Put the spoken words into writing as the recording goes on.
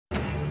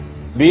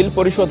বিল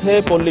পরিশোধে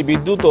পল্লী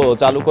বিদ্যুৎও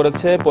চালু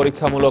করেছে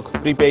পরীক্ষামূলক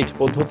প্রিপেইড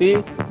পদ্ধতি।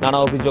 নানা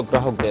অভিযোগ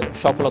গ্রাহকদের,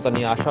 সফলতা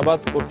নিয়ে আশাবাদ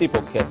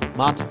কর্তৃপক্ষের।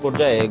 মাঠ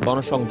পর্যায়ে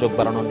গণসংযোগ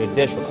বাড়ানোর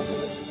নির্দেশনা।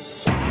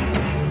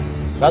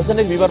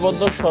 রাজধানীর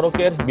বিমানবন্দর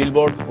সড়কের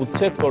বিলবোর্ড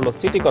উচ্ছেদ করল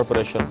সিটি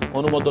কর্পোরেশন,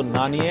 অনুমোদন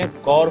না নিয়ে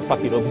কর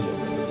ফাঁকির অভিযোগ।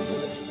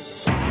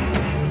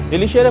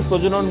 ইলিশের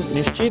প্রজনন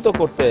নিশ্চিত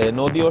করতে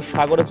নদী ও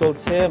সাগরে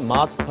চলছে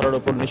মাছ ধরার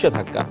উপর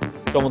নিষেধাজ্ঞা।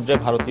 সমুদ্রে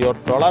ভারতীয়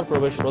ট্রলার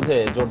প্রবেশ রোধে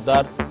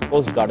জোরদার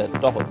কোস্টগার্ডের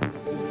টহল।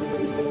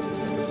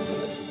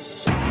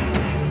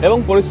 এবং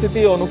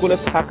পরিস্থিতি অনুকূলে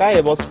থাকায়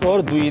এবছর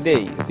 2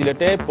 ঈদেই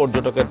সিলেটে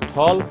পর্যটকের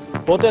ঢল।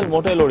 হোটেল,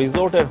 মোটেল ও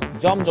রিসোর্টের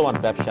জমজমাট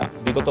ব্যবসা।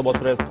 বিগত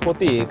বছরের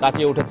ক্ষতি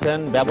কাটিয়ে উঠেছেন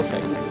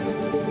ব্যবসায়ীরা।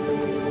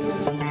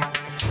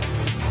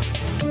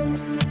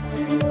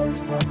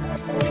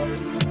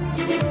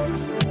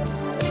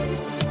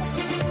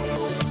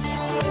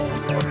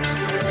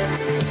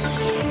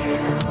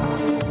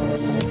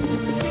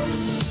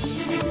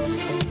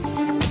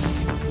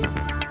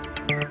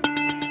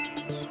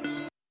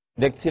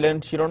 দেখছিলেন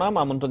শিরোনাম।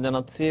 আমন্ত্রণ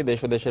জানাচ্ছি দেশ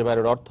ও দেশের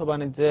বাইরের অর্থ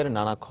বাণিজ্যের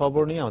নানা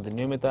খবর নিয়ে আমাদের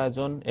নিয়মিত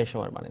আয়োজন এ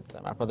সময়ের বাণিজ্য।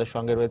 আপনাদের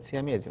সঙ্গে রয়েছি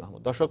আমি এজি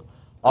মাহমুদ। দর্শক,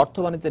 অর্থ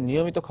বাণিজ্যের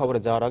নিয়মিত খবরে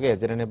যাওয়ার আগে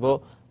জেনে নেব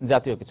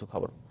জাতীয় কিছু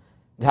খবর।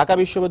 ঢাকা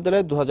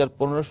বিশ্ববিদ্যালয়ে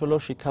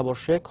 2015-16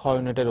 শিক্ষাবর্ষে খ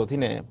ইউনিটের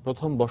অধীনে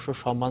প্রথম বর্ষ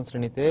সম্মান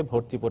শ্রেণীতে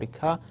ভর্তি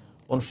পরীক্ষা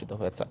অনুষ্ঠিত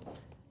হয়েছে।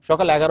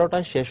 সকাল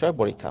 11টায় শেষ হয়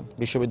পরীক্ষা।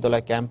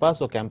 বিশ্ববিদ্যালয় ক্যাম্পাস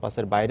ও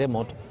ক্যাম্পাসের বাইরে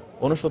মোট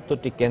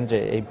 69টি কেন্দ্রে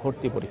এই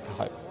ভর্তি পরীক্ষা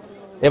হয়।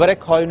 এবারে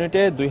খ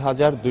ইউনিটে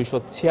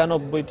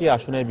 2296টি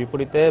আসনের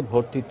বিপরীতে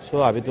ভর্তিচ্ছ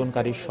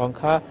আবেদনকারীর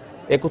সংখ্যা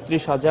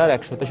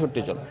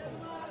 31,163 জন।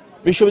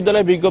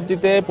 বিশ্ববিদ্যালয়ের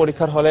বিজ্ঞপ্তিতে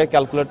পরীক্ষার হলে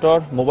ক্যালকুলেটর,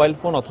 মোবাইল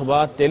ফোন অথবা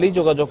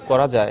টেলিযোগাযোগ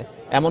করা যায়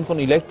এমন কোন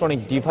ইলেকট্রনিক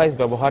ডিভাইস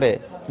ব্যবহারে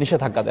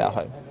নিষেধাজ্ঞা দেওয়া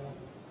হয়।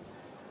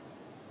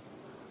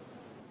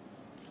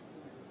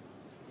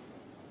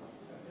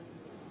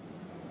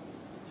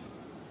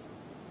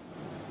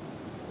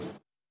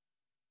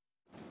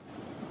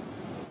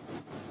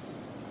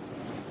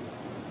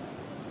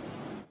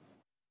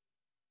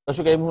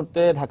 দর্শক, এই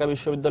মুহূর্তে ঢাকা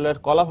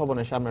বিশ্ববিদ্যালয়ের কলা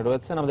ভবনের সামনে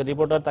রয়েছেন আমাদের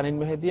রিপোর্টার তানিন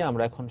মেহেদি।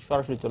 আমরা এখন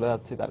সরাসরি চলে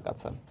যাচ্ছি তার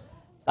কাছে।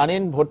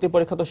 তানিন, ভর্তি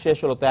পরীক্ষা তো শেষ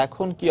হলো, তো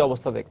এখন কি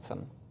অবস্থা দেখছেন?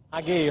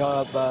 আগে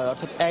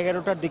অর্থাৎ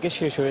 11টার দিকে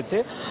শেষ হয়েছে,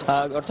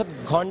 অর্থাৎ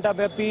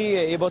ঘণ্টাব্যাপী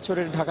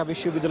এবছরের ঢাকা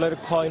বিশ্ববিদ্যালয়ের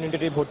খ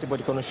ইউনিটের ভর্তি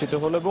পরীক্ষা অনুষ্ঠিত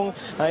হলো। এবং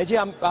এই যে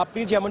আপনি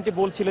যেমনটি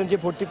বলছিলেন যে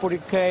ভর্তি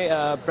পরীক্ষায়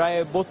প্রায়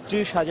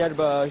 32,000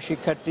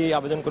 শিক্ষার্থী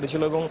আবেদন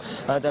করেছিল এবং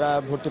তারা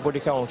ভর্তি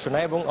পরীক্ষায় অংশ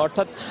নেয়। এবং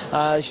অর্থাৎ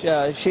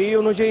সেই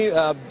অনুযায়ী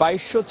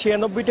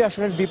 2296টি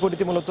আসনের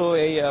বিপরীতে মূলত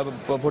এই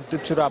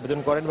ভর্তিচ্ছুরা আবেদন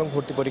করেন এবং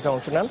ভর্তি পরীক্ষায়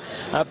অংশ নেন।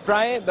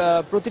 প্রায়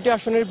প্রতিটি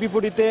আসনের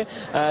বিপরীতে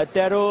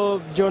 13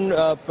 জন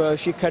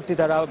শিক্ষার্থী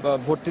তারা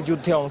ভর্তি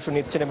যুদ্ধে অংশ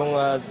নিচ্ছেন এবং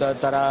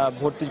তারা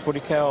ভর্তি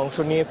পরীক্ষায় অংশ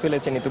নিয়ে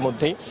ফেলেছেন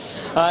ইতিমধ্যেই।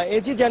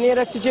 এই যে জানিয়ে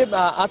রাখছি যে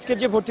আজকের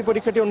যে ভর্তি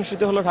পরীক্ষাটি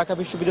অনুষ্ঠিত হলো ঢাকা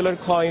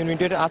বিশ্ববিদ্যালয়ের খ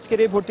ইউনিটের, আজকের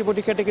এই ভর্তি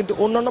পরীক্ষাটি কিন্তু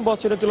অন্যান্য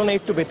বছরের তুলনায়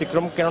একটু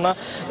ব্যতিক্রম। কেননা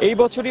এই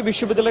বছরই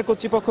বিশ্ববিদ্যালয়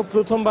কর্তৃপক্ষ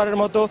প্রথমবারের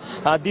মতো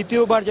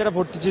দ্বিতীয়বার যারা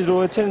ভর্তি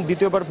রয়েছেন,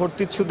 দ্বিতীয়বার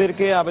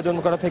ভর্তিচ্ছুদেরকে আবেদন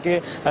করা থেকে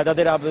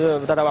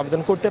তারা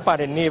আবেদন করতে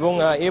পারেননি। এবং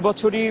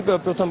এবছরই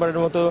প্রথমবারের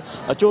মতো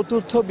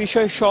চতুর্থ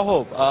বিষয় সহ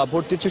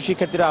ভর্তিচ্ছু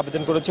শিক্ষার্থীরা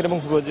আবেদন করেছেন এবং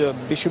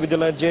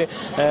বিশ্ববিদ্যালয়ের যে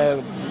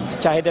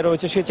চাহিদা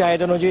রয়েছে সেই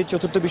চাহিদা অনুযায়ী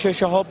চতুর্থ বিষয়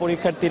সহ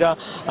পরীক্ষার্থীরা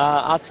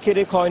আজকের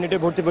এই খ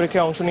ইউনিটের ভর্তি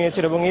পরীক্ষায় অংশ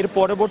নিয়েছেন। এবং এর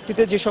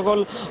পরবর্তীতে যে সকল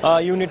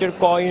ইউনিটের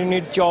ক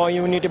ইউনিট, চ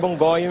ইউনিট এবং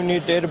গ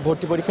ইউনিটের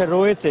ভর্তি পরীক্ষা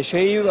রয়েছে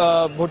সেই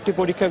ভর্তি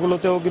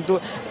পরীক্ষাগুলোতেও কিন্তু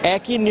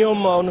একই নিয়ম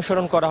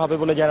অনুসরণ করা হবে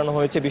বলে জানানো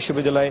হয়েছে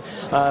বিশ্ববিদ্যালয়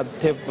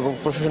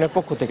প্রশাসনের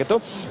পক্ষ থেকে। তো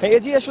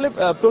এই যে আসলে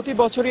প্রতি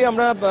বছরই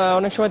আমরা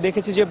অনেক সময়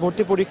দেখেছি যে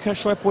ভর্তি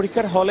পরীক্ষার সময়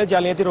পরীক্ষার হলে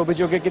জালিয়াতির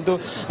অভিযোগে কিন্তু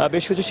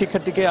বেশ কিছু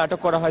শিক্ষার্থীকে আটক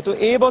করা হয়। তো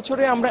এই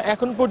বছরে আমরা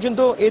এখন পর্যন্ত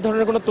এই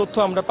ধরনের কোনো তথ্য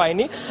আমরা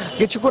পাইনি।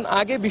 কিছুক্ষণ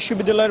আগে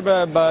বিশ্ববিদ্যালয়ের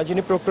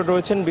যিনি প্রক্টর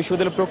রয়েছেন,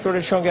 বিশ্ববিদ্যালয়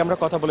প্রক্টরের সঙ্গে আমরা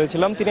কথা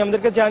বলেছিলাম। তিনি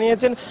আমাদেরকে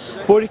জানিয়েছেন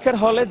পরীক্ষার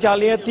হলে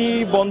জালিয়াতি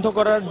বন্ধ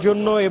করার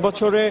জন্য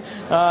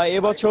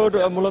এবছর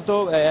মূলত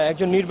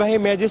একজন নির্বাহী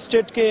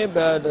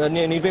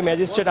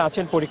ম্যাজিস্ট্রেট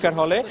আছেন পরীক্ষার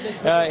হলে।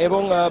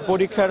 এবং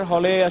পরীক্ষার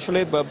হলে আসলে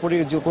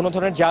কোনো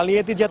ধরনের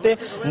জালিয়াতি যাতে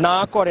না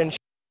করেন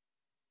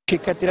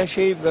শিক্ষার্থীরা,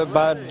 সেই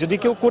বা যদি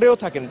কেউ করেও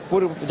থাকেন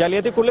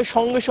জালিয়াতি করলে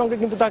সঙ্গে সঙ্গে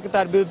কিন্তু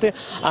তার বিরুদ্ধে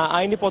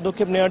আইনি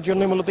পদক্ষেপ নেওয়ার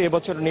জন্য মূলত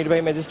এবছর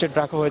নির্বাহী ম্যাজিস্ট্রেট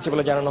রাখা হয়েছে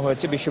বলে জানানো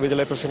হয়েছে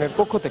বিশ্ববিদ্যালয় প্রশাসনের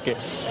পক্ষ থেকে।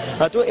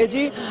 তো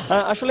এজি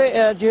আসলে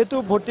যেহেতু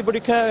ভর্তি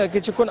পরীক্ষা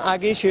কিছুক্ষণ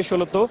আগেই শেষ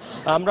হলো, তো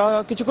আমরা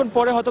কিছুক্ষণ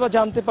পরে হয়তো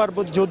জানতে পারবো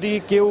যদি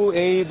কেউ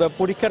এই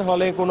পরীক্ষার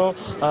হলে কোনো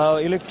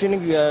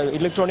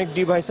ইলেকট্রনিক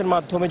ডিভাইসের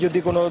মাধ্যমে যদি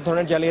কোনো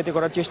ধরনের জালিয়াতি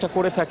করার চেষ্টা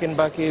করে থাকেন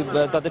বা কি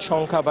তাদের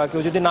সংখ্যা বা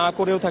কেউ যদি না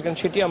করেও থাকেন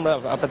সেটি আমরা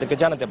আপনাদেরকে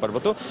জানাতে পারবো।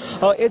 তো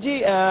এজি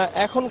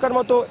এখনকার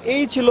মতো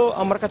এই ছিল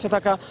আমার কাছে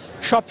থাকা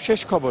সবশেষ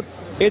খবর।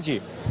 এজি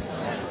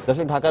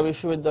দর্শক, ঢাকা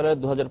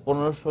বিশ্ববিদ্যালয়ের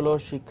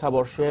 2015-16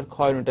 শিক্ষাবর্ষের খ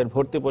ইউনিটের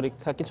ভর্তি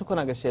পরীক্ষা কিছুক্ষণ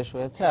আগে শেষ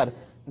হয়েছে। আর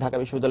ঢাকা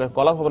বিশ্ববিদ্যালয়ের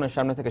কলা ভবনের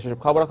সামনে থেকে সেসব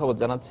খবরাখবর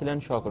জানাচ্ছিলেন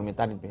সহকর্মী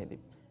তানিন মেহেদি।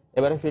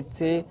 এবারে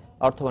ফিরছি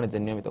অর্থ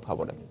বাণিজ্যের নিয়মিত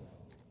খবরে।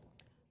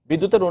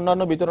 বিদ্যুতের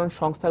অন্যান্য বিতরণ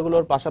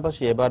সংস্থাগুলোর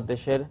পাশাপাশি এবার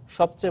দেশের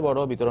সবচেয়ে বড়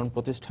বিতরণ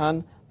প্রতিষ্ঠান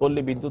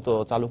পল্লী বিদ্যুৎও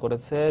চালু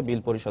করেছে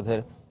বিল পরিশোধের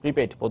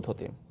প্রিপেইড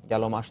পদ্ধতি।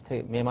 গেল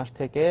মে মাস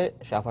থেকে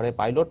সাভারে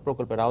পাইলট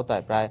প্রকল্পের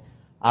আওতায় প্রায়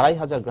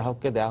 ২৫০০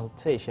 গ্রাহককে দেওয়া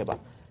হচ্ছে এই সেবা।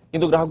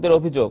 কিন্তু গ্রাহকদের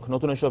অভিযোগ,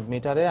 নতুন এসব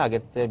মিটারে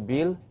আগের চেয়ে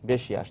বিল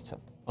বেশি আসছে।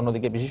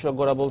 অন্যদিকে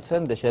বিশেষজ্ঞরা বলছেন,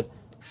 দেশের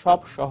সব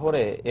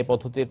শহরে এ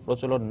পদ্ধতির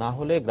প্রচলন না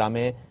হলে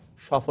গ্রামে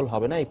সফল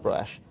হবে না এই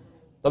প্রয়াস।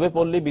 তবে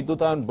পল্লী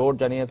বিদ্যুতায়ন বোর্ড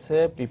জানিয়েছে,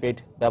 প্রিপেইড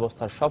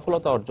ব্যবস্থার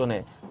সফলতা অর্জনে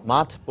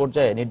মাঠ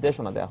পর্যায়ে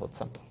নির্দেশনা দেওয়া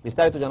হচ্ছে।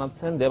 বিস্তারিত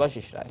জানাচ্ছেন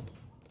দেবাশিস রায়।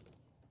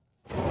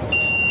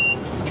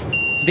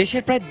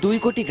 দেশের প্রায় ২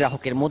 কোটি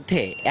গ্রাহকের মধ্যে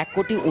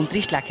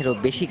 ১,২৯,০০,০০০-এরও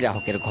বেশি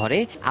গ্রাহকের ঘরে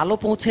আলো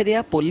পৌঁছে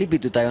দেয়া পল্লী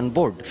বিদ্যুতায়ন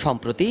বোর্ড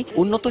সম্প্রতি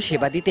উন্নত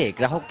সেবা দিতে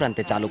গ্রাহক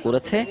প্রান্তে চালু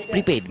করেছে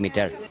প্রিপেইড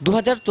মিটার।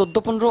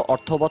 ২০১৪-১৫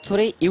 অর্থ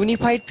বছরে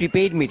ইউনিফাইড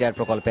প্রিপেইড মিটার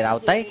প্রকল্পের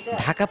আওতায়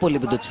ঢাকা পল্লী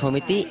বিদ্যুৎ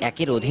সমিতি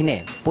একের অধীনে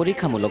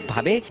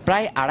পরীক্ষামূলকভাবে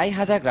প্রায়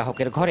 ২৫০০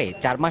 গ্রাহকের ঘরে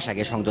 ৪ মাস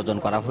আগে সংযোজন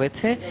করা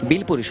হয়েছে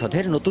বিল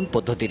পরিশোধের নতুন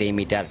পদ্ধতির এই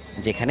মিটার,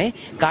 যেখানে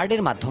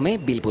কার্ডের মাধ্যমে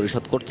বিল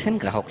পরিশোধ করছেন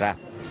গ্রাহকরা।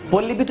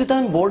 পল্লী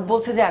বিদ্যুতায়ন বোর্ড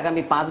বলছে যে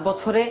আগামী ৫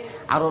 বছরে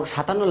আরও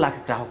 ৫৭ লাখ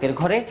গ্রাহকের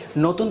ঘরে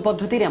নতুন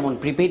পদ্ধতির এমন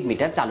প্রিপেইড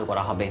মিটার চালু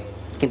করা হবে।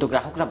 কিন্তু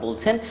গ্রাহকরা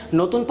বলছেন,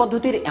 নতুন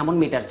পদ্ধতির এমন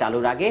মিটার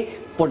চালুর আগে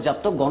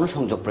পর্যাপ্ত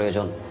গণসংযোগ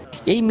প্রয়োজন।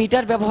 এই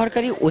মিটার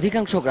ব্যবহারকারী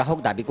অধিকাংশ গ্রাহক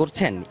দাবি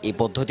করছেন, এই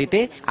পদ্ধতিতে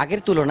আগের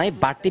তুলনায়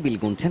বাড়তি বিল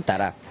গুনছেন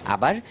তারা।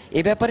 আবার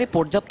এ ব্যাপারে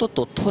পর্যাপ্ত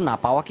তথ্য না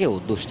পাওয়াকেও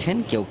দুষছেন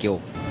কেউ কেউ।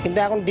 কিন্তু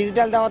এখন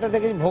ডিজিটাল দেওয়াতে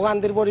দেখি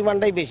ভোগান্তির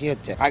পরিমাণটাই বেশি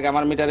হচ্ছে। আগে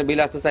আমার মিটারে বিল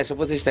আসতে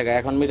 ৪২৫ টাকা,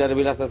 এখন মিটারে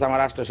বিল আসতে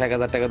আমার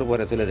 ৮০০,০০০ টাকার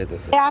উপরে চলে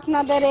যেতেছে।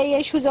 আপনাদের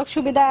এই সুযোগ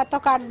সুবিধা এত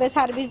কাটবে,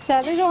 সার্ভিস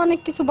চার্জ, অনেক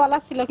কিছু বলা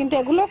ছিল, কিন্তু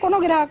এগুলো কোনো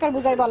গ্রাহকের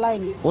বুঝাই বলা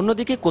হয়নি।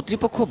 অন্যদিকে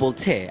কর্তৃপক্ষ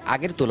বলছে,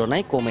 আগের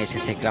তুলনায় কমে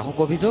এসেছে গ্রাহক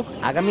অভিযোগ।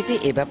 আগামীতে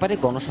এ ব্যাপারে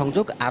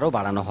গণসংযোগ আরো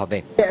বাড়ানো হবে।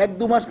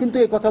 ১-২ মাস কিন্তু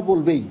এই কথা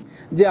বলবেই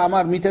যে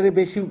আমার মিটারে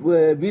বেশি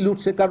বিল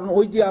উঠছে, কারণ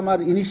ওই যে আমার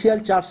ইনিশিয়াল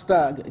চার্জটা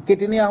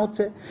কেটে নেওয়া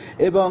হচ্ছে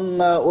এবং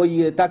ওই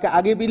তাকে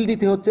আগে বিল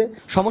দিতে হচ্ছে।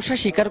 সমস্যা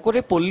স্বীকার করে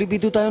পল্লী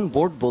বিদ্যুতায়ন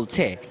বোর্ড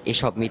বলছে,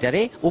 এসব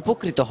মিটারে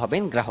উপকৃত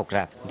হবেন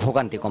গ্রাহকরা।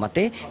 ভোগান্তি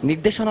কমাতে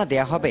নির্দেশনা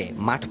দেয়া হবে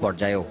মাঠ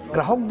পর্যায়েও।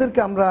 গ্রাহকদেরকে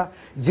আমরা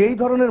যেই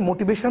ধরনের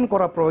মোটিভেশন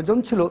করা প্রয়োজন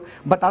ছিল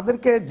বা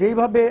তাদেরকে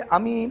যেইভাবে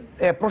আমি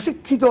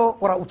প্রশিক্ষিত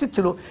করা উচিত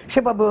ছিল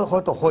সেভাবে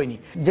হয়তো হয়নি।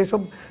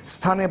 যেসব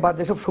স্থানে বা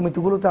যেসব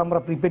সমিতিগুলোতে আমরা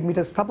প্রিপেড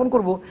মিটার স্থাপন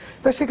করব,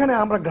 তা সেখানে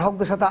আমরা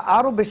গ্রাহকদের সাথে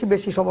আরো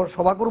বেশি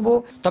সভা করব।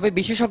 তবে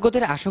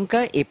বিশেষজ্ঞদের আশঙ্কা,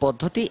 এই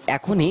পদ্ধতি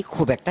এখনই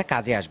খুব একটা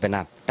কাজে আসবে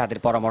না। তাদের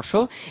পরামর্শ,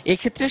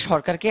 এক্ষেত্রে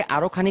সরকারকে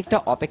আরো খানিকটা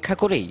অপেক্ষা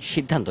করেই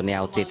সিদ্ধান্ত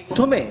নেওয়া উচিত।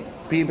 প্রথমে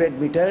প্রিপেড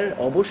মিটার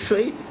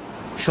অবশ্যই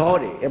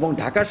শহরে এবং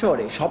ঢাকা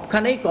শহরে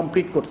সবখানেই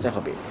কমপ্লিট করতে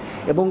হবে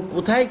এবং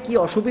কোথায় কি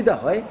অসুবিধা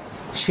হয়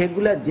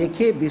সেগুলা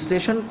দেখে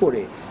বিশ্লেষণ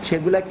করে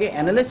সেগুলাকে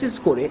অ্যানালাইসিস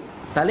করে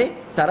তাহলে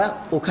তারা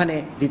ওখানে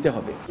দিতে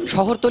হবে।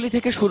 শহরতলি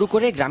থেকে শুরু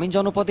করে গ্রামীণ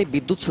জনপদে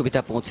বিদ্যুৎ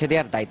সুবিধা পৌঁছে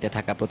দেওয়ার দায়িত্বে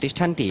থাকা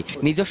প্রতিষ্ঠানটি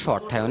নিজস্ব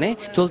অর্থায়নে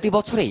চলতি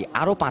বছরেই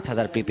আরো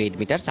 ৫,০০০ প্রিপেইড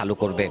মিটার চালু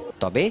করবে।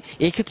 তবে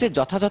এই ক্ষেত্রে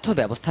যথাযথ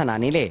ব্যবস্থা না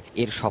নিলে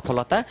এর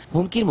সফলতা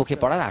হুমকির মুখে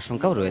পড়ার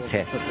আশঙ্কাও রয়েছে।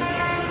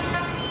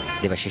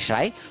 দেবাশিস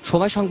রায়,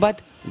 সময় সংবাদ,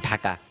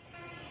 ঢাকা।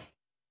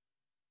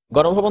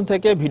 গণভবন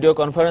থেকে ভিডিও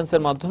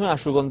কনফারেন্সের মাধ্যমে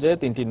আশুগঞ্জে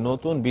 ৩টি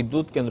নতুন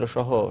বিদ্যুৎ কেন্দ্র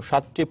সহ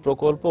 ৭টি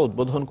প্রকল্প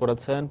উদ্বোধন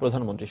করেছেন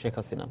প্রধানমন্ত্রী শেখ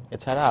হাসিনা।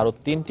 এছাড়া আরো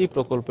 ৩টি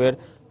প্রকল্পের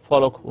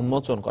ফলক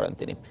উন্মোচন করেন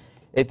তিনি।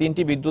 এই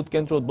 ৩টি বিদ্যুৎ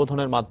কেন্দ্র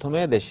উদ্বোধনের মাধ্যমে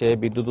দেশে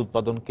বিদ্যুৎ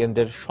উৎপাদন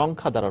কেন্দ্রের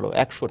সংখ্যা দাঁড়ালো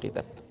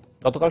 ১০০টিতে।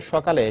 গতকাল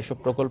সকালে এসব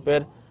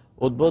প্রকল্পের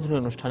উদ্বোধনী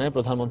অনুষ্ঠানে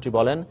প্রধানমন্ত্রী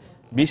বলেন,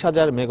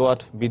 ২০,০০০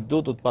 মেগাওয়াট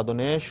বিদ্যুৎ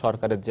উৎপাদনে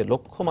সরকারের যে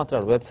লক্ষ্যমাত্রা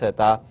রয়েছে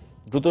তা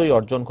দ্রুতই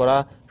অর্জন করা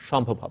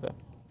সম্ভব হবে।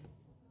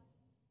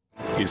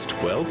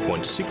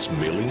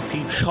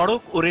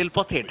 সড়ক ও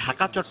রেলপথে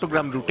ঢাকা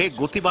চট্টগ্রাম রুটে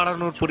গতি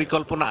বাড়ানোর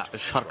পরিকল্পনা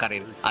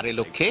সরকারের। আর এ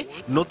লক্ষ্যে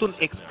নতুন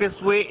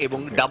এক্সপ্রেসওয়ে এবং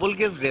ডাবল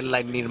গেজ রেল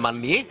লাইন নির্মাণ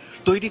নিয়ে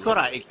তৈরি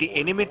করা একটি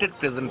অ্যানিমেটেড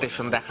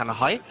প্রেজেন্টেশন দেখানো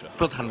হয়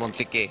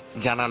প্রধানমন্ত্রীকে।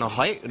 জানানো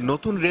হয়,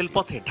 নতুন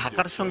রেলপথে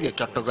ঢাকার সঙ্গে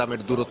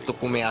চট্টগ্রামের দূরত্ব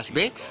কমে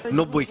আসবে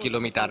 ৯০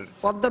 কিলোমিটার।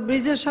 পদ্মা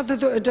ব্রিজের সাথে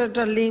তো এটা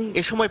একটা লিংক।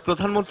 এ সময়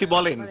প্রধানমন্ত্রী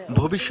বলেন,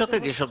 ভবিষ্যতে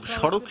যেসব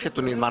সড়ক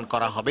সেতু নির্মাণ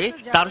করা হবে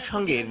তার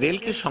সঙ্গে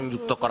রেলকে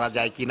সংযুক্ত করা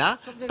যায় কিনা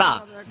তা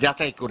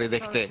যাচাই করে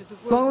দেখতে।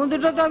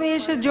 বঙ্গবন্ধুটা তো আমি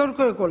এসে জোর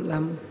করে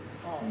করলাম,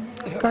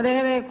 কারণ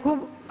এখানে খুব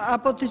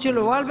আপত্তি ছিল।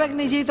 ওয়ার্ল্ড ব্যাংক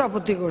নিজেই তো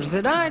আপত্তি করছে,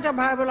 না এটা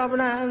ভায়াবল হবে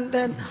না,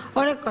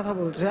 অনেক কথা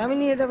বলছে। আমি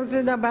নিয়ে দেখছি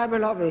না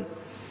ভায়াবল হবে।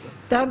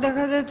 তাও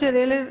দেখা যাচ্ছে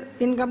রেলের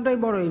ইনকামটাই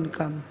বড়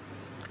ইনকাম।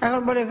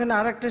 এখন পরে এখানে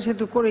আর একটা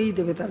সেতু করেই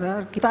দেবে তারা,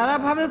 আর কি তারা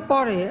ভাবে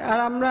পরে। আর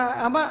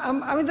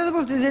আমি তাদের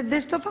বলছি যে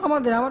দেশটা তো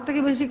আমাদের, আমার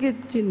থেকে বেশি কে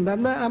চিনবে?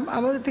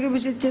 আমাদের থেকে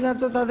বেশি চেনার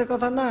তো তাদের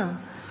কথা না,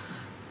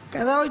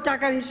 কেন ওই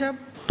টাকার হিসাব।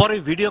 পরে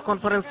ভিডিও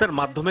কনফারেন্সের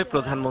মাধ্যমে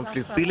প্রধানমন্ত্রী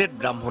সিলেট,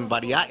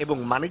 ব্রাহ্মণবাড়িয়া এবং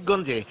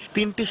মানিকগঞ্জে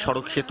 ৩টি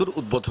সড়ক সেতুর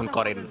উদ্বোধন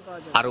করেন।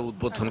 আরও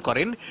উদ্বোধন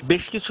করেন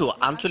বেশ কিছু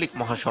আঞ্চলিক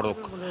মহাসড়ক।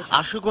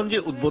 আশুগঞ্জে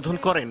উদ্বোধন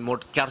করেন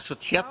মোট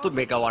 ৪৭৬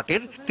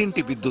 মেগাওয়াটের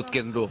 ৩টি বিদ্যুৎ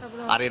কেন্দ্র।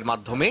 আর এর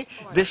মাধ্যমে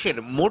দেশের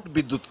মোট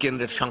বিদ্যুৎ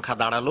কেন্দ্রের সংখ্যা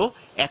দাঁড়ালো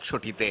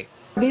 ১০০টিতে।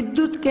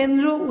 বিদ্যুৎ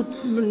কেন্দ্র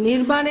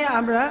নির্মাণে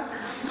আমরা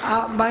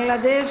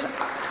বাংলাদেশ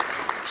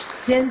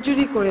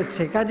সেঞ্চুরি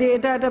করেছে। কাজে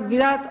এটা একটা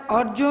বিরাট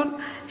অর্জন।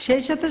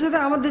 সেই সাথে সাথে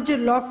আমাদের যে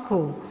লক্ষ্য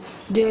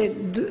যে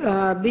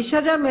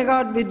 20,000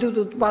 মেগাওয়াট বিদ্যুৎ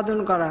উৎপাদন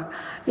করা,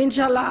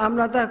 ইনশাল্লাহ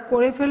আমরা তা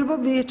করে ফেলবো।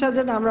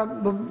 20,000 আমরা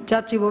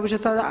চাচ্ছি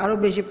ভবিষ্যতে আরও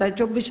বেশি, প্রায়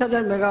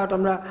 24,000 মেগাওয়াট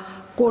আমরা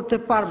করতে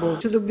পারবো।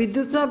 শুধু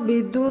বিদ্যুৎ না,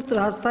 বিদ্যুৎ,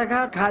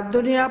 রাস্তাঘাট, খাদ্য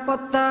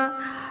নিরাপত্তা,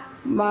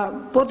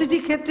 প্রতিটি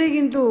ক্ষেত্রে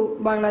কিন্তু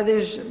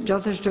বাংলাদেশ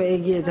যথেষ্ট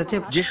এগিয়ে যাচ্ছে।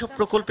 যেসব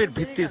প্রকল্পের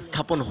ভিত্তি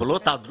স্থাপন হলো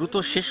তা দ্রুত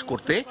শেষ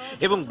করতে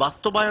এবং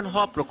বাস্তবায়ন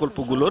হওয়া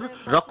প্রকল্পগুলোর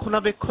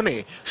রক্ষণাবেক্ষণে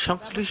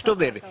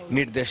সংশ্লিষ্টদের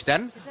নির্দেশ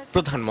দেন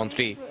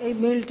প্রধানমন্ত্রী। এই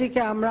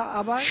মিলটিকে আমরা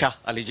আবার শাহ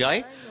আলী জয়,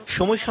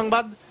 সময়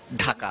সংবাদ,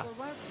 ঢাকা।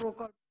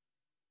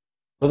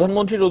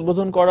 প্রধানমন্ত্রীর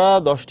উদ্বোধন করা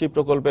 10টি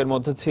প্রকল্পের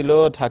মধ্যে ছিল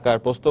ঢাকার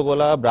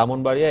পোস্তগোলা,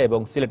 ব্রাহ্মণবাড়িয়া এবং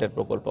সিলেটের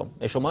প্রকল্প।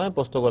 এ সময়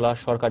পোস্তগোলা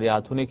সরকারি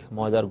আধুনিক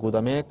ময়দার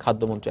গুদামে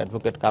খাদ্যমন্ত্রী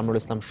অ্যাডভোকেট কামরুল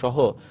ইসলাম সহ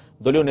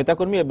দলীয়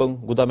নেতাকর্মী এবং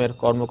গুদামের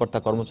কর্মকর্তা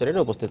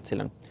কর্মচারীরা উপস্থিত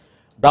ছিলেন।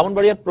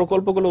 ব্রাহ্মণবাড়িয়ার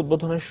প্রকল্পগুলো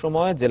উদ্বোধনের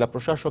সময় জেলা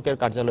প্রশাসকের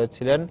কার্যালয়ে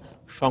ছিলেন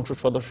সংসদ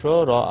সদস্য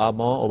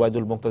র.আ.ম.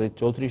 ওবায়দুল মুক্তাদির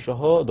চৌধুরী সহ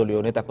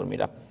দলীয়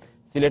নেতাকর্মীরা।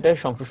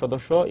 সিলেটের সংসদ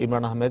সদস্য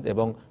ইমরান আহমেদ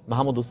এবং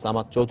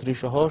মাহমুদুজ্জামান চৌধুরী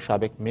সহ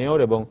সাবেক মেয়র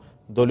এবং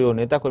দলীয়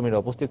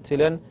নেতাকর্মীরা উপস্থিত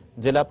ছিলেন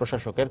জেলা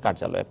প্রশাসকের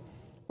কার্যালয়ে।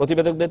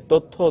 প্রতিবেদকদের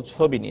তথ্য ও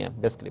ছবি নিয়ে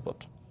ডেস্ক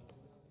রিপোর্ট।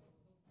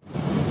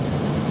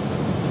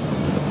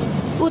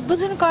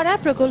 উদ্বোধন করা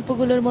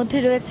প্রকল্পগুলোর মধ্যে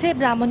রয়েছে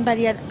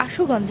ব্রাহ্মণবাড়িয়ার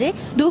আশুগঞ্জে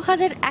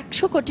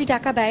 2,100 কোটি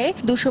টাকা ব্যয়ে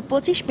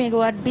 225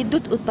 মেগাওয়াট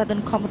বিদ্যুৎ উৎপাদন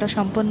ক্ষমতা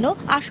সম্পন্ন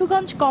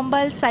Ashuganj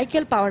combined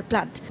cycle power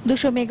plant,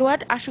 200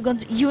 megawatt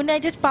Ashuganj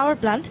United power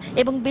plant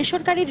এবং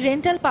বেসরকারি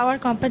রেন্টাল পাওয়ার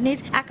কোম্পানির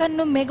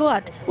 51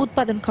 মেগাওয়াট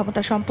উৎপাদন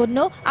ক্ষমতা সম্পন্ন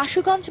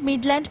আশুগঞ্জ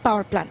মিডল্যান্ড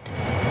পাওয়ার প্লান্ট।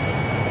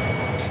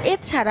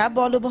 এছাড়া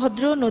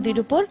বলভদ্র নদীর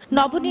উপর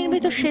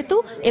নবনির্মিত সেতু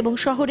এবং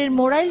শহরের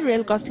মোরাইল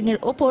রেল ক্রসিং এর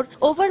ওপর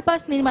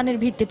ওভারপাস নির্মাণের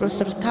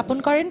ভিত্তিপ্রস্তর স্থাপন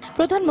করেন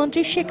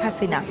প্রধানমন্ত্রী শেখ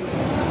হাসিনা।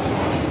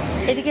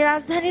 এদিকে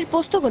রাজধানীর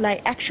পোস্তগোলায়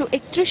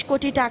 131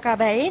 কোটি টাকা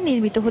ব্যয়ে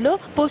নির্মিত হল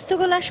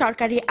পোস্তগোলা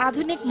সরকারি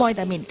আধুনিক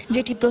ময়দা মিল,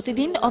 যেটি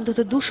প্রতিদিন অন্তত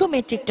 200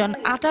 মেট্রিক টন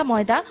আটা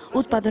ময়দা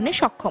উৎপাদনে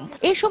সক্ষম।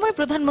 এ সময়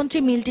প্রধানমন্ত্রী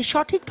মিলটি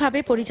সঠিকভাবে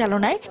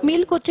পরিচালনায়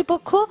মিল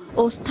কর্তৃপক্ষ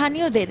ও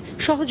স্থানীয়দের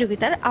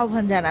সহযোগিতার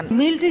আহ্বান জানান।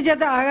 মিলটি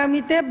যাতে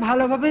আগামীতে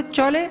ভালোভাবে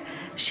চলে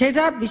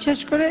সেটা বিশেষ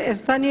করে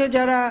স্থানীয়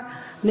যারা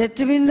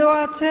নেতৃবৃন্দ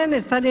আছেন,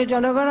 স্থানীয়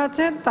জনগণ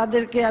আছেন,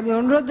 তাদেরকে আমি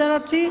অনুরোধ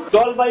জানাচ্ছি।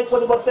 জলবায়ু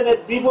পরিবর্তনের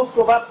বিরূপ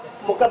প্রভাব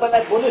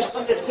মোকাবেলায় বলিষ্ঠ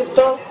নেতৃত্ব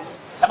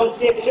এবং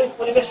টেকসই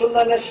পরিবেশ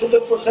উন্নয়নের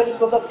সুযোগ প্রসারী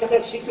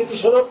পদক্ষেপের স্বীকৃতি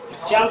স্বরূপ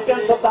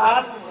চ্যাম্পিয়ন্স অফ দ্য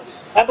আর্থ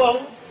এবং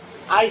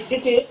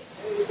আইসিটি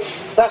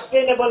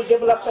সাস্টেইনেবল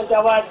ডেভেলপমেন্ট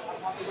অ্যাওয়ার্ড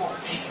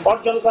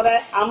অর্জন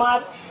করায় আমার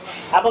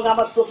এবং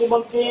আমার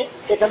প্রতিমন্ত্রী,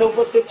 এখানে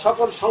উপস্থিত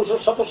সকল সংসদ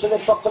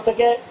সদস্যদের পক্ষ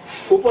থেকে,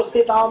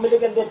 উপস্থিত আওয়ামী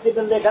লীগের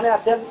নেতৃবৃন্দ এখানে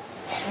আছেন,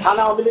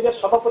 থানা আওয়ামী লীগের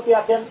সভাপতি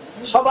আছেন,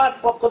 সবার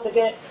পক্ষ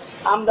থেকে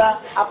আমরা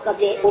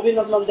আপনাকে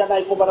অভিনন্দন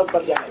জানাই,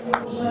 মোবারকবাদ জানাই।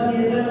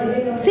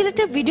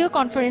 সিলেটে ভিডিও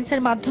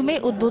কনফারেন্সের মাধ্যমে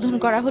উদ্বোধন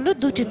করা হলো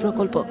দুটি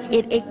প্রকল্প।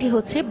 এর একটি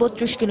হচ্ছে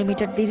 32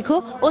 কিলোমিটার দীর্ঘ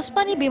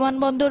ওসমানী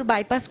বিমানবন্দর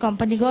বাইপাস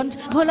কোম্পানিগঞ্জ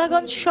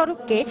ভোলাগঞ্জ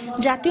সড়ককে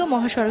জাতীয়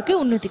মহাসড়কে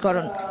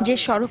উন্নতিকরণ, যে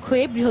সড়ক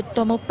হয়ে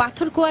বৃহত্তম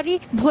পাথরকুয়ারি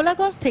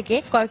ভোলাগঞ্জ থেকে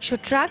কয়েকশো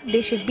ট্রাক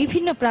দেশের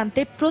বিভিন্ন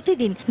প্রান্তে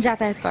প্রতিদিন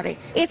যাতায়াত করে।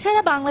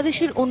 এছাড়া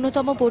বাংলাদেশের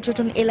অন্যতম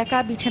পর্যটন এলাকা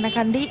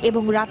বিছানাকান্দি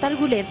এবং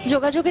রাতারগুলের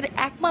যোগাযোগের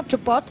একমাত্র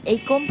পথ এই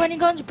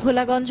কোম্পানিগঞ্জ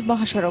ভোলাগঞ্জ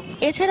মহাসড়ক।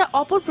 এছাড়া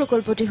অপর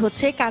প্রকল্পটি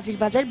হচ্ছে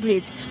কাজিরবাজার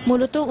ব্রিজ।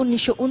 মূলত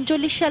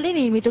 1939 সালে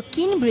নির্মিত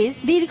কিন ব্রিজ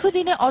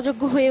দীর্ঘদিনে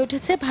অযোগ্য হয়ে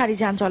উঠেছে ভারী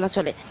যান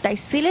চলাচলে, তাই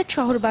সিলেট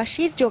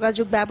শহরবাসীর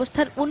যোগাযোগ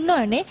ব্যবস্থার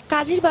উন্নয়নে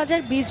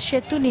কাজিরবাজার ব্রিজ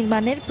সেতু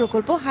নির্মাণের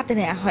প্রকল্প হাতে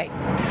নেওয়া হয়।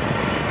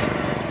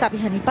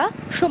 সাবিহানিপা,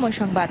 সময়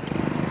সংবাদ।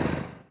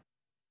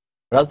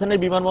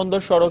 রাজধানীর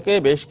বিমানবন্দর সড়কে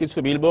বেশ কিছু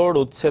বিলবোর্ড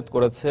উচ্ছেদ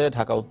করেছে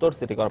ঢাকা উত্তর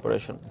সিটি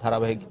কর্পোরেশন।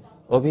 ধারাবাহিক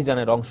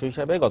অভিযানের অংশ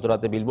হিসেবে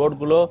গতরাতে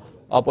বিলবোর্ডগুলো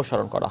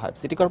অপসারণ করা হয়।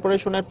 সিটি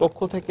কর্পোরেশনের পক্ষ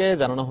থেকে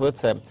জানানো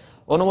হয়েছে,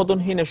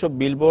 অনুমোদনহীন এসব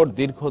বিলবোর্ড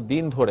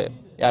দীর্ঘদিন ধরে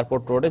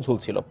এয়ারপোর্ট রোডে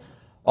ঝুলছিল।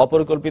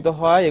 অপরিকল্পিত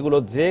হওয়ায় এগুলো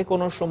যে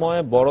কোনো সময়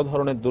বড়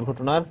ধরনের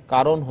দুর্ঘটনার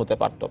কারণ হতে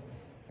পারত।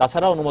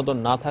 তাছাড়া অনুমোদন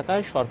না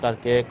থাকায়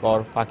সরকারকে কর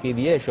ফাঁকি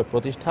দিয়ে এসব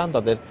প্রতিষ্ঠান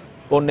তাদের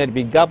পণ্যের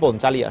বিজ্ঞাপন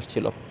চালিয়ে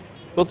আসছিল।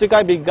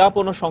 পত্রিকায়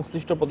বিজ্ঞাপন ও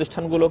সংশ্লিষ্ট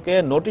প্রতিষ্ঠানগুলোকে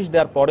নোটিশ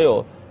দেওয়ার পরেও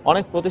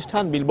অনেক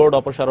প্রতিষ্ঠান বিলবোর্ড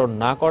অপসারণ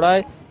না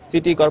করায়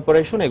সিটি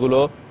কর্পোরেশন এগুলো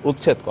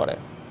উচ্ছেদ করে।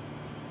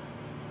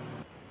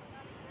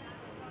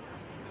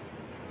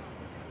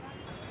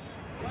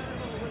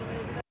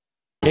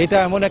 এটা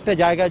এমন একটা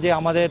জায়গা যে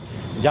আমাদের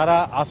যারা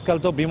আজকাল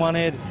তো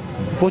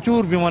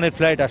প্রচুর বিমানের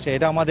ফ্লাইট আসে,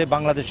 এটা আমাদের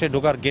বাংলাদেশে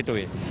ঢোকার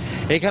গেটওয়ে।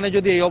 এখানে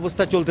যদি এই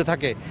অবস্থা চলতে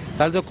থাকে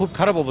তাহলে তো খুব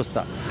খারাপ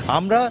অবস্থা।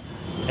 আমরা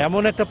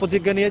এমন একটা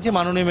প্রতিজ্ঞা নিয়েছি,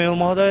 মাননীয় মেয়র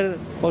মহোদয়ের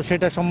ও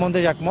সেটা সম্বন্ধে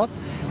একমত,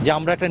 যে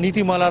আমরা একটা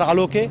নীতিমালার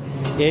আলোকে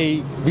এই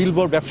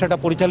বিলবোর্ড ব্যবসাটা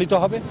পরিচালিত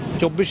হবে।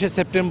 24শে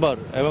সেপ্টেম্বর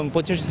এবং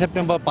 25শে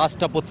সেপ্টেম্বর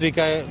 5টা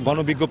পত্রিকায়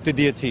গণবিজ্ঞপ্তি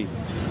দিয়েছি।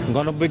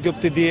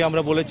 গণবিজ্ঞপ্তি দিয়ে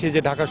আমরা বলেছি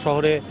যে ঢাকা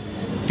শহরে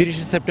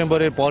 30শে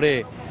সেপ্টেম্বরের পরে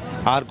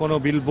আর কোনো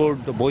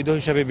বিলবোর্ড বৈধ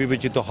হিসাবে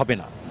বিবেচিত হবে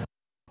না।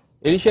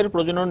 ইলিশের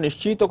প্রজনন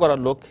নিশ্চিত করার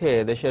লক্ষ্যে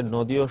দেশের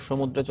নদী ও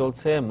সমুদ্রে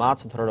চলছে মাছ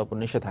ধরার উপর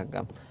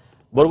নিষেধাজ্ঞা।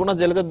 বরগুনা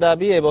জেলেদের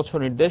দাবি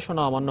এবছর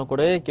নির্দেশনা অমান্য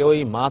করে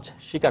কেউই মাছ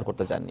শিকার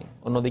করতে যাননি।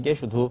 অন্যদিকে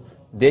শুধু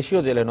দেশীয়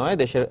জেলে নয়,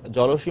 দেশের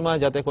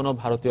জলসীমায় যাতে কোনো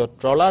ভারতীয়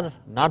ট্রলার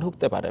না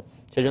ঢুকতে পারে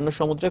সেজন্য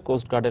সমুদ্রে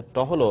কোস্টগার্ডের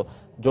টহলও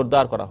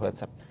জোরদার করা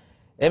হয়েছে।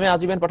 এম এ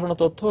আজিমের পাঠানো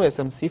তথ্য, এস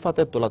এম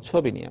সিফাতের তোলা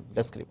ছবি নিয়ে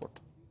ডেস্ক রিপোর্ট।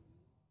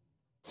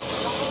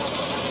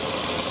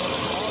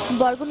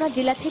 বরগুনা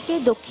জেলা থেকে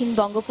দক্ষিণ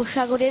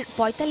বঙ্গোপসাগরের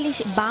 ৪৫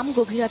 বাম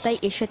গভীরতায়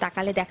এসে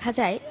তাকালে দেখা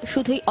যায়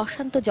শুধুই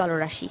অশান্ত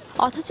জলরাশি,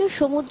 অথচ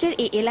সমুদ্রের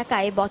এই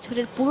এলাকায়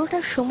বছরের পুরোটা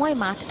সময়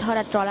মাছ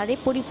ধরা ট্রলারে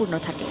পরিপূর্ণ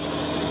থাকে।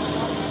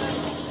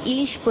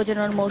 ইলিশ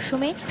প্রজনন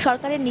মৌসুমে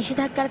সরকারের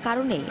নিষেধাজ্ঞার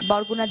কারণে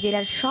বরগুনা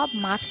জেলার সব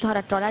মাছ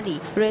ধরা ট্রলারই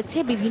রয়েছে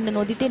বিভিন্ন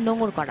নদীতে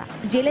নোঙর করা।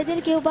 জেলেদের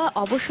কেউ বা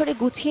অবসরে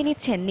গুছিয়ে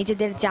নিচ্ছেন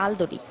নিজেদের জাল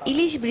দড়ি।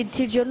 ইলিশ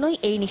বৃদ্ধির জন্যই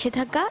এই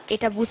নিষেধাজ্ঞা,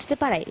 এটা বুঝতে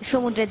পারায়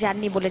সমুদ্রে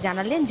যাননি বলে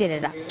জানালেন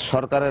জেলেরা।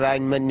 সরকারের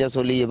আইন মান্য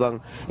চলি এবং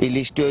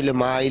ইলিশটি হইলে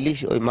মা ইলিশ,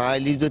 ওই মা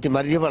ইলিশ যদি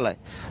মারিয়ে ফেলায়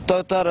তো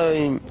তার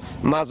ওই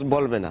মাছ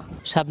বলবে না,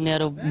 সামনে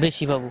আরো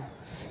বেশি পাবো,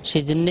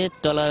 সেই জন্য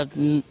ট্রলার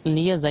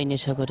নিয়ে যাই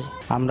নেশা করে।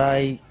 আমরা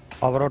এই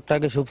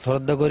অবরোধটাকে খুব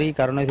শ্রদ্ধা করি,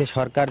 কারণ হচ্ছে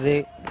সরকার যে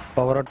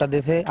অবরোধটা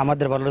দিয়েছে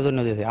আমাদের ভালোর জন্য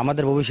দিয়েছে,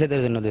 আমাদের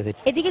ভবিষ্যতের জন্য দিয়েছে।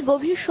 এদিকে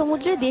গভীর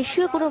সমুদ্রে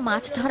দেশীয় কোনো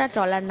মাছ ধরা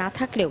ট্রলার না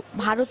থাকলেও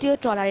ভারতীয়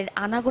ট্রলারের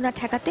আনাগোনা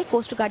ঠেকাতে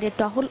কোস্টগার্ডের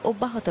টহল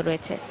অব্যাহত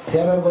রয়েছে।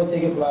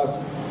 থেকে প্লাস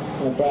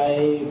প্রায়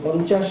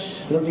 50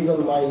 নটিক্যাল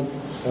মাইল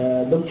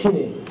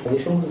দক্ষিণে যে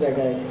সমস্ত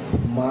জায়গায়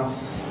মাছ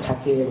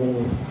থাকে এবং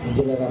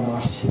জেলেরা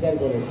মাছ শিকার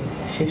করে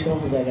সেই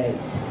সমস্ত জায়গায়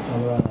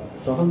আমরা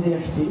তখন দিয়ে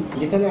আসছি।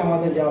 যেখানে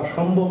আমাদের যাওয়া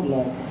সম্ভব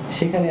নয়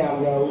সেখানে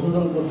আমরা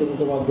উদ্বোধন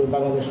কর্তৃপক্ষের মাধ্যমে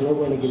বাংলাদেশ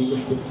নৌবাহিনীকে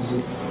রিকোয়েস্ট করতেছি,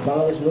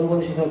 বাংলাদেশ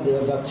নৌবাহিনী সেখানে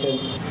যাচ্ছেন।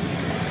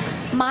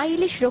 মা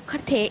ইলিশ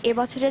রক্ষার্থে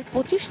এবছরের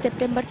 25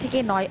 সেপ্টেম্বর থেকে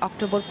 9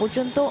 অক্টোবর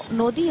পর্যন্ত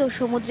নদী ও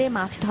সমুদ্রে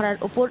মাছ ধরার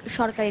উপর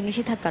সরকারি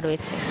নিষেধাজ্ঞা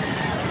রয়েছে।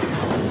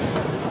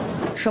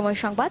 সময়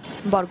সংবাদ,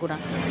 বরগুনা।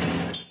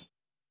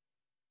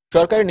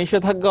 সরকারি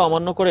নিষেধাজ্ঞা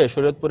অমান্য করে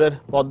শরীয়তপুরের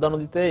পদ্মা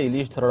নদীতে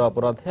ইলিশ ধরার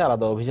অপরাধে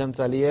আলাদা অভিযান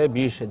চালিয়ে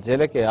 20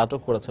 জেলেকে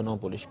আটক করেছে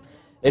নৌপুলিশ।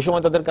 এ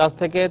সময় তাদের কাছ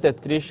থেকে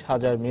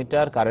 33,000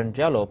 মিটার কারেন্ট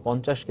জাল ও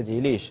 50 কেজি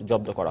ইলিশ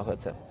জব্দ করা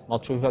হয়েছে।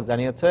 মৎস্য বিভাগ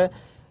জানিয়েছে,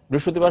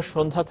 বৃহস্পতিবার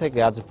সন্ধ্যা থেকে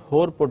আজ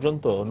ভোর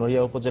পর্যন্ত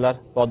নড়িয়া উপজেলার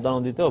পদ্মা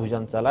নদীতে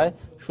অভিযান চালায়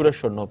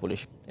সুরেশ্বর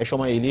নৌপুলিশ। এ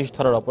সময় ইলিশ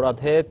ধরার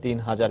অপরাধে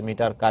 3,000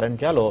 মিটার কারেন্ট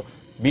জাল ও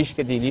 20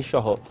 কেজি ইলিশ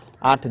সহ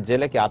 8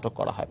 জেলেকে আটক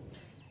করা হয়।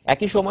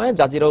 একই সময়ে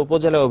জাজিরা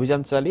উপজেলায়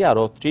অভিযান চালিয়ে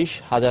আরও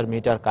 30,000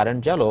 মিটার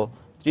কারেন্ট জাল ও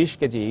 30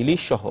 কেজি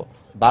ইলিশ সহ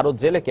 12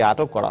 জেলেকে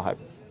আটক করা হয়।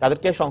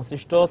 তাদেরকে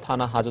সংশ্লিষ্ট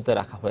থানা হাজতে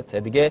রাখা হয়েছে।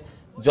 এদিকে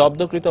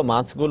জব্দকৃত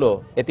মাছগুলো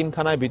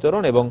এতিমখানায়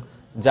বিতরণ এবং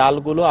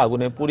জালগুলো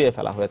আগুনে পুড়িয়ে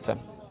ফেলা হয়েছে।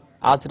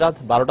 আজ রাত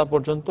 12টা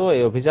পর্যন্ত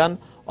এই অভিযান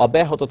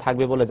অব্যাহত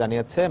থাকবে বলে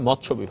জানিয়েছে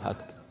মৎস্য বিভাগ।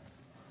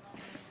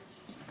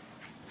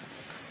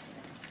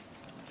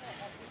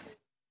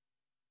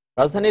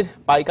 রাজধানীর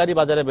পাইকারি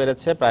বাজারে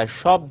বেড়েছে প্রায়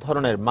সব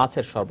ধরনের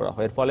মাছের সরবরাহ।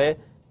 এর ফলে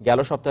গেল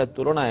সপ্তাহের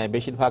তুলনায়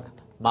বেশিরভাগ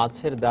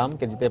মাছের দাম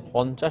কেজিতে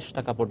 50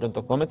 টাকা পর্যন্ত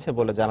কমেছে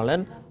বলে জানালেন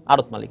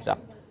আড়ত মালিকরা।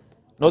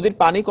 নদীর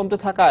পানি কমতে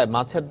থাকায়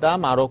মাছের দাম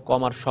আরও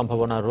কমার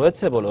সম্ভাবনা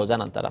রয়েছে বলেও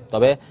জানান তারা।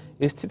 তবে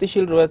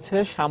স্থিতিশীল রয়েছে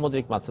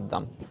সামুদ্রিক মাছের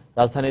দাম।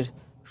 রাজধানীর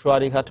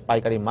সোয়ারীঘাট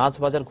পাইকারি মাছ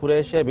বাজার ঘুরে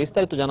এসে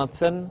বিস্তারিত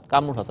জানাচ্ছেন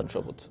কামরুল হাসান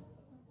সবুজ।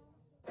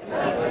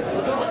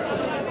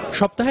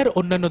 সপ্তাহের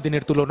অন্যান্য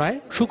দিনের তুলনায়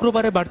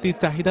শুক্রবারে বাড়তি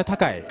চাহিদা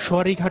থাকায়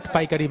সোয়ারীঘাট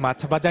পাইকারি মাছ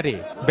বাজারে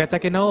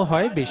বেচাকেনাও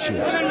হয় বেশি।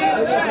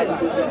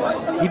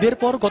 ঈদের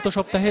পর গত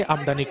সপ্তাহে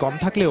আমদানি কম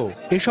থাকলেও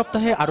এই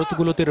সপ্তাহে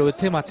আড়তগুলোতে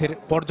রয়েছে মাছের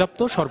পর্যাপ্ত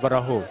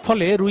সরবরাহ।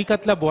 ফলে রুই,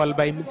 কাতলা, বোয়াল,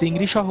 বাইম,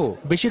 চিংড়ি সহ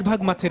বেশিরভাগ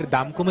মাছের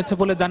দাম কমেছে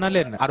বলে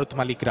জানালেন আড়ত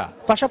মালিকরা।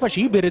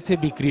 পাশাপাশি বেড়েছে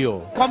বিক্রিও।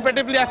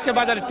 কম্পারেটিভলি আজকে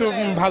বাজার একটু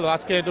ভালো,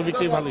 আজকে একটু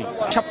বিক্রি ভালোই।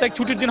 সাপ্তাহিক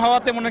ছুটির দিন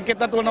হওয়াতে মনে হয়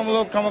ক্রেতা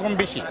তুলনামূলক কম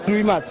বেশি।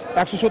 রুই মাছ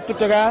 170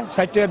 টাকা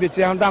 60 টাকা বেচে,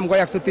 এখন দাম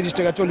কয় 130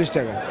 টাকা 40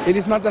 টাকা।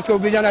 ইলিশ মাছ আজকে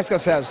অভিযান আজকে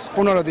শেষ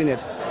 15 দিনের,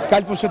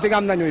 কাল পরশু থেকে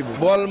আমদানি হইব।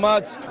 বল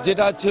মাছ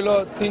যেটা ছিল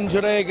 300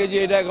 টাকা কেজি,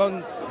 এটা এখন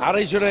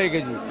 250 টাকা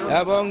কেজি,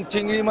 এবং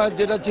চিংড়ি মাছ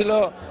যেটা ছিল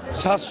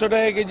 700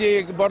 টাকা কেজি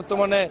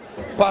বর্তমানে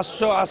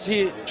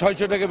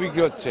 580-600 টাকা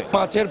বিক্রি হচ্ছে।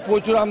 মাছের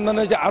প্রচুর আমদানি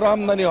হচ্ছে, আরো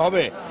আমদানি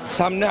হবে,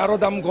 সামনে আরো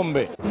দাম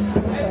কমবে।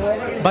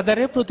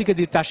 বাজারে প্রতি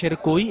কেজি চাষের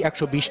কই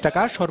 120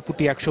 টাকা,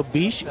 সরপুটি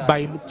 120,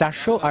 বাইম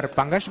 400 আর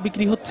পাঙ্গাস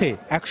বিক্রি হচ্ছে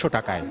 100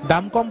 টাকায়।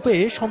 দাম কম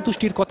পেয়ে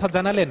সন্তুষ্টির কথা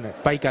জানালেন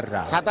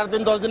পাইকাররা। 7-8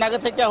 দিন 10 দিন আগে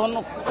থেকে এখন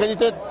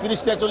কেজিতে 30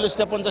 টাকা 40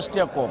 টাকা 50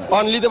 টাকা কম।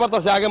 অন নিতে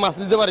পারতাছে, আগে মাছ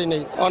নিতে পারি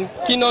নাই। অন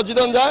কিনো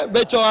জিদন যায়,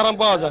 বেচো আরাম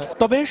পাওয়া যায়।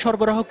 তবে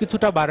সরবরাহ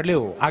কিছুটা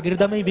বাড়লেও আগের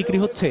দামেই বিক্রি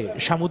হচ্ছে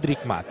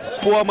সামুদ্রিক মাছ।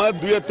 পোয়া মাছ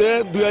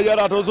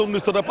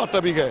 2018-19 টাকা পাট্টা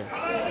বিঘে,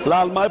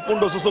 লাল মাছ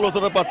 1500-1600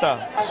 টাকা পাট্টা,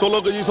 16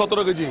 কেজি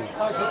 17 কেজি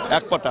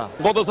এক পাটা।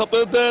 গত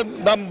সপ্তাহে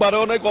দাম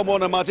বাড়েও নাই কমও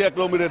নাই, মাছে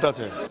একরকম রেট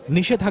আছে।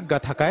 নিষেধাজ্ঞা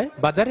থাকায়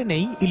বাজারে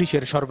নেই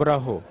ইলিশের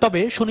সরবরাহ।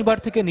 তবে শনিবার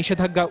থেকে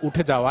নিষেধাজ্ঞা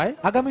উঠে যাওয়ায়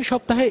আগামী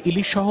সপ্তাহে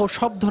ইলিশ সহ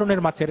সব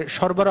ধরনের মাছের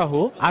সরবরাহ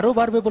আরো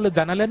বাড়বে বলে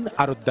জানালেন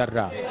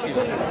আড়তদাররা।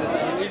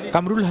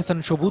 কামরুল হাসান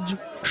সবুজ,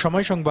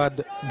 সময় সংবাদ,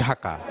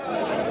 ঢাকা।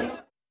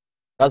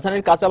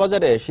 রাজধানীর কাঁচা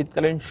বাজারে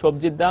শীতকালীন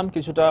সবজির দাম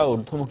কিছুটা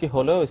ঊর্ধ্বমুখী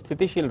হলেও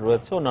স্থিতিশীল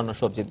রয়েছে অন্যান্য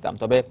সবজির দাম।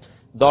 তবে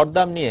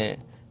দরদাম নিয়ে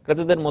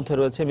ক্রেতাদের মধ্যে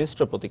রয়েছে মিশ্র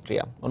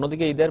প্রতিক্রিয়া।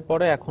 অন্যদিকে ঈদের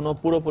পরে এখনো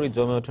পুরোপুরি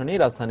জমে ওঠেনি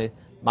রাজধানীর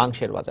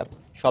মাংসের বাজার।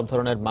 সব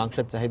ধরনের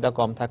মাংসের চাহিদা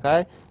কম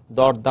থাকায়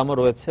দরদামও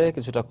রয়েছে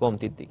কিছুটা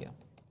কমতির দিকে।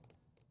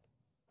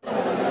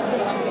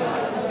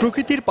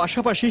 প্রকৃতির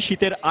পাশাপাশি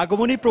শীতের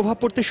আগমনী প্রভাব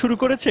পড়তে শুরু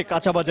করেছে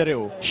কাঁচা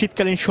বাজারেও।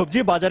 শীতকালীন সবজি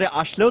বাজারে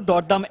আসলেও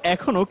দরদাম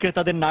এখনো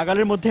ক্রেতাদের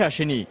নাগালের মধ্যে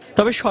আসেনি।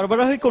 তবে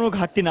সরবরাহে কোনো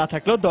ঘাটতি না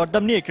থাকলেও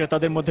দরদাম নিয়ে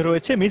ক্রেতাদের মধ্যে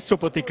রয়েছে মিশ্র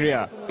প্রতিক্রিয়া।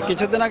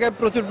 কিছুদিন আগে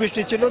প্রচুর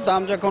বৃষ্টি ছিল,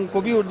 দাম যখন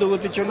খুবই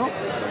ঊর্ধ্বগতি ছিল,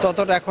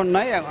 ততটা এখন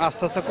নাই,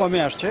 আস্তে আস্তে কমে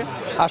আসছে,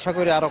 আশা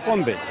করি আরো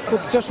কমবে।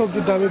 প্রতিটা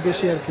সবজির দামই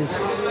বেশি আর কি,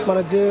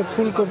 মানে যে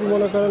ফুলকপি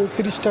মনে করেন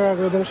 30 টাকা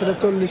করে দেন সেটা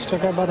 40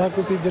 টাকা,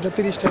 বাঁধাকপি যেটা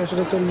 30 টাকা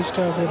সেটা 40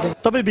 টাকা করে দেন।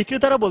 তবে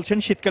বিক্রেতারা বলছেন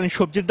শীতকালীন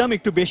সবজির দাম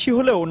একটু বেশি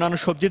হলেও অন্যান্য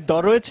সবজির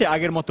দর রয়েছে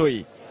আগের মতোই।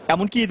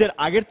 এমনকি ঈদের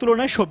আগের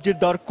তুলনায় সবজির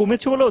দর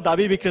কমেছে বলেও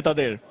দাবি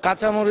বিক্রেতাদের।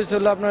 কাঁচা মরিচ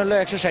হলো আপনার হলো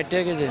 160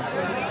 টাকা কেজি,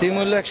 সিম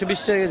হলো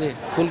 120 টাকা কেজি,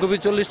 ফুলকপি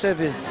 40 টাকা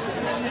পিস,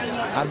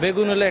 আর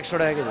বেগুন হলো 100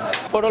 টাকা কেজি।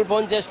 পটল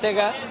 50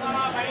 টাকা,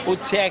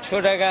 উচ্ছে 100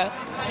 টাকা,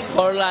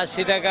 করলা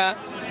 80 টাকা,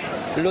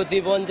 লতি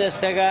 50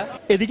 টাকা।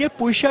 এদিকে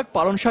পুঁইশাক,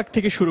 পালং শাক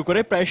থেকে শুরু করে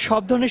প্রায়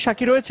সব ধরনের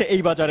শাকই রয়েছে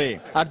এই বাজারে।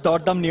 আর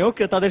দরদাম নিয়েও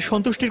ক্রেতাদের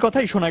সন্তুষ্টির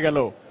কথাই শোনা গেল।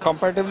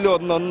 কম্পারেটিভলি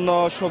অন্য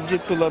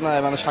সবজির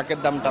তুলনায় মানে শাকের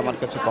দামটা আমার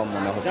কাছে কম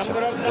মনে হচ্ছে।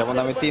 যেমন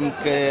আমি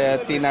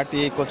 3 আটি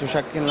কচু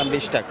শাক কিনলাম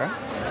 20 টাকা,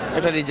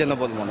 এটা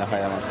রিজনেবল মনে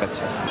হয় আমার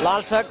কাছে।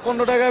 লাল শাক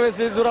 15 টাকা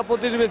বেশি, জোড়া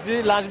 25 বেশি,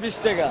 লাশ 20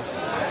 টাকা।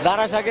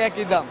 দাঁড়া শাকে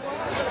একই দাম,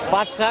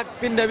 পাঁচ শাক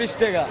 3টা 20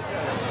 টাকা,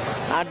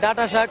 আর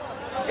ডাটা শাক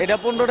এটা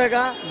 15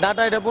 টাকা,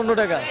 ডাটা এটা 15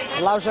 টাকা,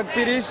 লাউ শাক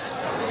 30,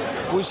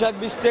 পুঁই শাক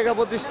 20 টাকা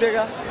 25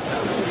 টাকা।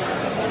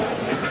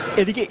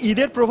 এদিকে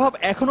ঈদের প্রভাব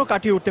এখনো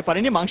কাটিয়ে উঠতে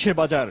পারেনি মাংসের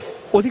বাজার।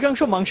 অধিকাংশ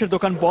মাংসের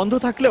দোকান বন্ধ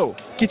থাকলেও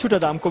কিছুটা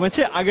দাম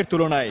কমেছে আগের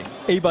তুলনায়।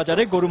 এই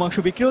বাজারে গরু মাংস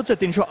বিক্রি হচ্ছে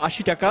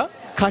 380 টাকা,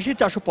 খাসি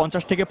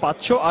 450 থেকে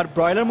 500, আর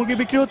ব্রয়লার মুরগি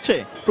বিক্রি হচ্ছে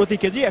প্রতি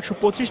কেজি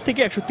 125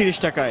 থেকে 130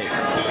 টাকায়।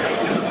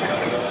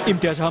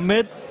 ইমতিয়াজ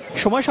আহমেদ,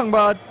 সময়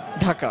সংবাদ,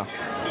 ঢাকা।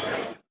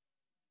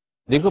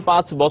 দীর্ঘ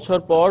 5 বছর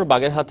পর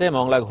বাগেরহাটে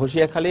মংলা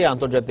ঘষিয়াখালী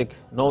আন্তর্জাতিক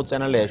নৌ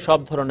চ্যানেলে সব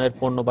ধরনের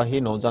পণ্যবাহী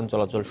নৌযান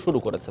চলাচল শুরু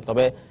করেছে।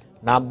 তবে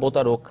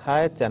নাব্যতা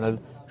রক্ষায় চ্যানেল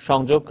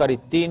সংযোগকারী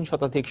 3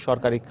 শতাধিক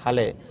সরকারি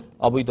খালে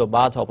অবৈধ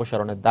বাঁধ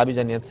অপসারণের দাবি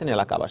জানিয়েছেন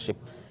এলাকাবাসী।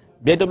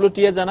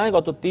 বিডব্লিউটিএ জানায়,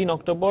 গত 3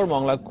 অক্টোবর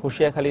মংলা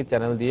ঘষিয়াখালী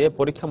চ্যানেল দিয়ে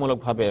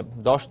পরীক্ষামূলকভাবে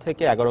 10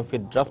 থেকে 11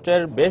 ফিট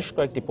ড্রাফটের বেশ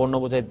কয়েকটি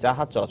পণ্যবোঝাই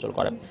জাহাজ চলাচল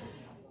করে।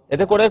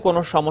 এতে করে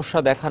কোনো সমস্যা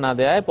দেখা না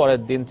দেয়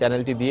পরের দিন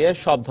চ্যানেলটি দিয়ে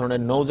সব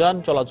ধরনের নৌযান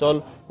চলাচল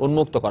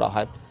উন্মুক্ত করা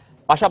হয়।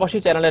 পাশাপাশি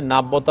চ্যানেলের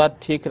নাব্যতা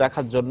ঠিক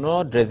রাখার জন্য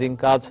ড্রেজিং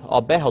কাজ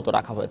অব্যাহত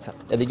রাখা হয়েছে।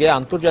 এদিকে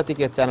আন্তর্জাতিক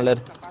চ্যানেলের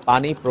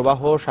পানি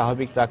প্রবাহ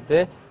স্বাভাবিক রাখতে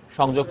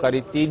সংযোগকারী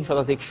 3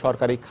 শতাধিক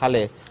সরকারি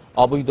খালে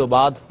অবৈধ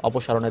বাঁধ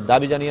অপসারণের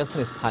দাবি জানিয়েছেন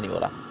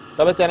স্থানীয়রা।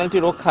 তবে চ্যানেলটি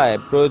রক্ষায়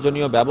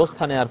প্রয়োজনীয়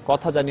ব্যবস্থা নেওয়ার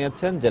কথা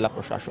জানিয়েছেন জেলা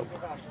প্রশাসক।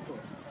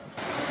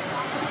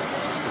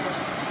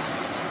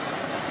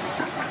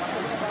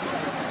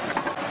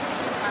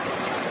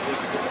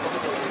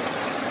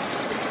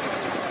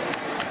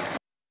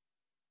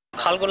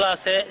 খালগুলো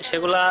আছে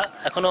সেগুলা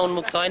এখনো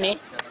উন্মুক্ত হয়নি,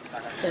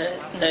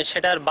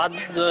 সেটার বাদ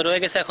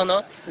রয়ে গেছে এখনো,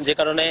 যে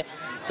কারণে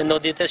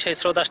নদীতে সেই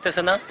স্রোত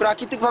আসতেছে না।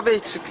 প্রাকৃতিকভাবে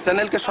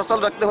চ্যানেলকে সচল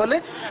রাখতে হলে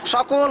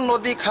সকল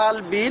নদী, খাল,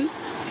 বিল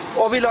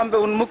অবিলম্বে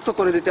উন্মুক্ত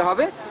করে দিতে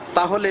হবে,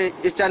 তাহলে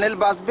এই চ্যানেল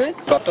বাঁচবে।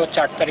 গত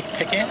 4 তারিখ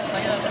থেকে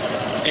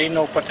এই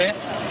নৌপথে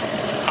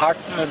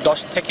 10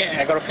 থেকে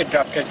 11 ফিট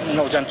ড্রাফটের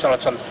নৌযান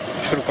চলাচল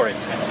শুরু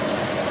করেছে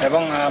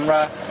এবং আমরা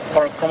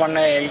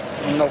ক্রমান্বয়ে এই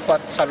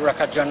নৌপথ চালু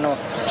রাখার জন্য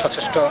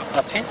সচেষ্ট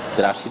আছি।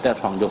 80টা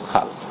সংযোগ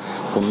খাল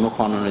পণ্য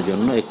খননের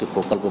জন্য একটি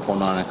প্রকল্প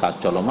প্রণয়নের কাজ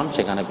চলমান।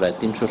 সেখানে প্রায়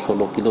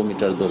 316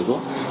 কিলোমিটার দৈর্ঘ্য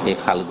এই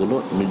খালগুলো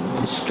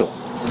নির্দিষ্ট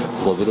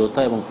গভীরতা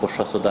এবং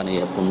প্রশস্ততা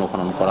নিয়ে পণ্য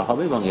খনন করা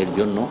হবে এবং এর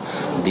জন্য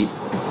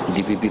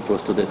ডিপিপি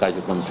প্রস্তুতের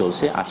কার্যক্রম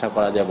চলছে। আশা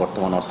করা যায়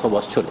বর্তমান অর্থ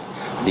বছরে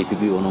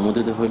ডিপিপি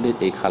অনুমোদিত হলে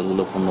এই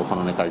খালগুলো পণ্য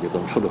খননের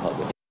কার্যক্রম শুরু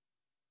হবে।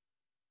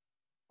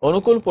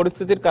 অনুকূল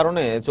পরিস্থিতির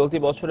কারণে চলতি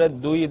বছরের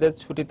 2 ঈদের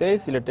ছুটিতেই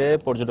সিলেটে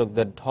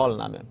পর্যটকদের ঢল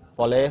নামে।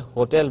 ফলে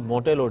হোটেল,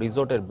 মোটেল ও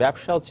রিসোর্টের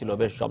ব্যবসাও ছিল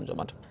বেশ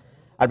জমজমাট।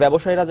 আর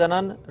ব্যবসায়ীরা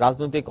জানান,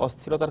 রাজনৈতিক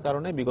অস্থিরতার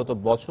কারণে বিগত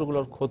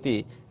বছরগুলোর ক্ষতি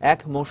এক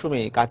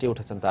মৌসুমেই কাটিয়ে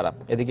উঠেছেন তারা।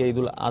 এদিকে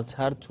ঈদুল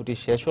আজহার ছুটি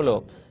শেষ হলেও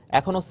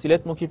এখনও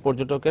সিলেটমুখী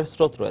পর্যটকের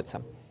স্রোত রয়েছে।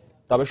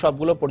 তবে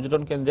সবগুলো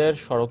পর্যটন কেন্দ্রের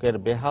সড়কের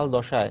বেহাল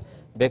দশায়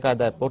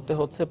বেকায়দায় পড়তে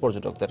হচ্ছে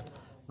পর্যটকদের।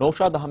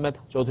 নৌশাদ আহমেদ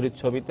চৌধুরীর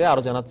ছবিতে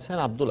আরো জানাচ্ছেন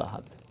আব্দুল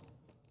আহাদ।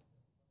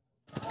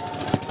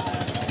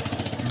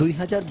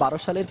 2012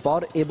 সালের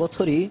পর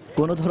এবছরই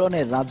কোনো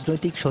ধরনের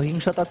রাজনৈতিক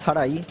সহিংসতা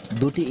ছাড়াই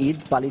 2টি ঈদ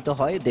পালিত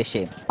হয়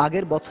দেশে।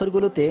 আগের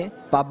বছরগুলোতে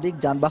পাবলিক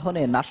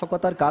যানবাহনে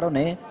নাশকতার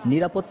কারণে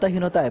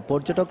নিরাপত্তাহীনতায়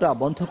পর্যটকরা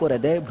বন্ধ করে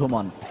দেয়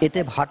ভ্রমণ। এতে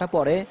ভাটা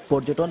পড়ে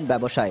পর্যটন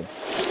ব্যবসায়।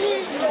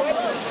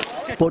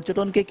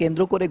 পর্যটনকে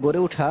কেন্দ্র করে গড়ে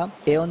ওঠা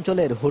এ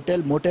অঞ্চলের হোটেল,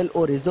 মোটেল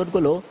ও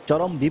রিসোর্টগুলো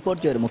চরম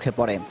বিপর্যয়ের মুখে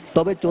পড়ে।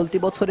 তবে চলতি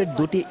বছরের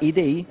 2টি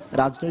ঈদেই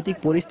রাজনৈতিক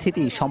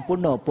পরিস্থিতি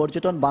সম্পূর্ণ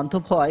পর্যটন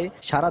বান্ধব হওয়ায়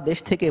সারা দেশ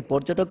থেকে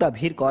পর্যটকরা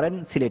ভিড় করেন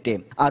সিলেটে।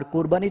 আর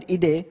কুরবানির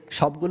ঈদে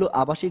সবগুলো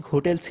আবাসিক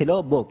হোটেল ছিল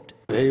বুকড।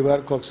 এইবার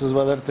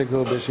কক্সবাজার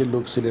থেকেও বেশি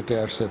লোক সিলেটে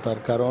আসছে। তার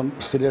কারণ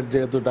সিলেট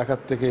যেহেতু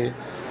ঢাকার থেকে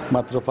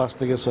মাত্র 5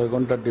 থেকে 6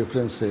 ঘন্টার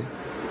ডিফারেন্সে,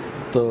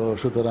 তো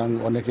সুতরাং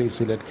অনেকেই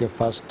সিলেটকে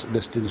ফার্স্ট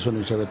ডেস্টিনেশন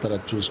হিসেবে তারা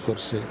চুজ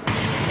করছে।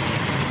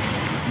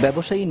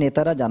 ব্যবসায়ী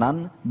নেতারা জানান,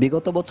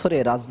 বিগত বছরে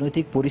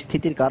রাজনৈতিক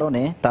পরিস্থিতির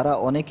কারণে তারা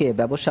অনেকে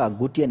ব্যবসা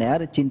গুটিয়ে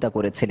নেয়ার চিন্তা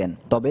করেছিলেন,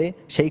 তবে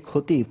সেই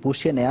ক্ষতি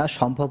পুষিয়ে নেওয়া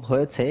সম্ভব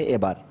হয়েছে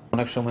এবার।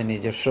 অনেক সময়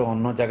নিজস্ব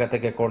অন্য জায়গা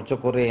থেকে কর্জ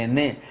করে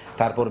এনে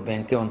তারপর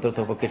ব্যাংকে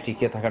অন্ততপক্ষে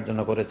টিকে থাকার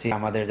জন্য করেছি।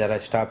 আমাদের যারা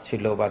স্টাফ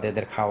ছিল বা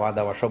এদের খাওয়া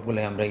দাওয়া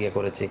সবগুলোই আমরা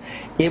করেছি।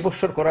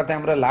 এবছর করাতে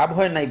আমরা লাভ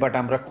হয় নাই, বাট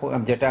আমরা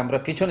যেটা আমরা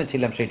পিছনে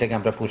ছিলাম সেটাকে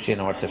আমরা পুষিয়ে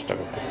নেওয়ার চেষ্টা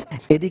করতেছি।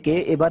 এদিকে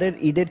এবারের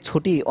ঈদের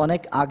ছুটি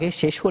অনেক আগে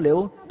শেষ হলেও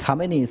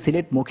থামেনি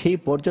সিলেটমুখী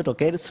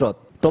পর্যটকের স্রোত।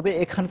 তবে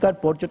এখানকার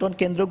পর্যটন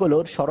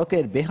কেন্দ্রগুলোর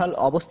সড়কের বেহাল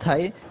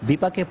অবস্থায়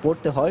বিপাকে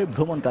পড়তে হয়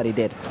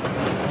ভ্রমণকারীদের।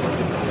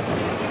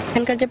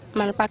 এখানকার যে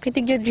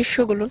প্রাকৃতিক যে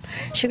দৃশ্যগুলো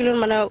সেগুলো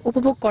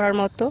উপভোগ করার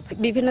মতো।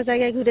 বিভিন্ন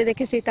জায়গায় ঘুরে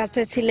দেখেছি, তার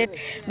চেয়ে সিলেট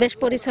বেশ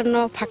পরিচ্ছন্ন,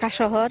 ফাঁকা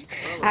শহর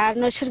আর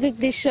নৈসর্গিক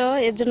দৃশ্য,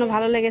 এর জন্য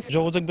ভালো লেগেছে।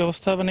 যোগাযোগ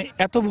ব্যবস্থা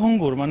এত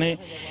ভঙ্গুর,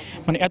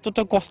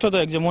 এতটা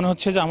কষ্টদায়ক যে মনে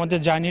হচ্ছে যে আমাদের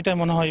জার্নিটা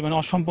মনে হয়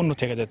অসম্পূর্ণ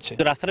থেকে যাচ্ছে।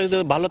 রাস্তাটা যদি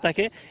ভালো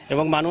থাকে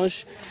এবং মানুষ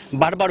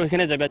বারবার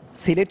ওইখানে যাবে।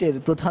 সিলেটের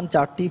প্রধান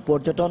 4টি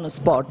পর্যটন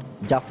স্পট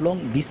জাফলং,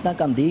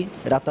 বিছনাকান্দি,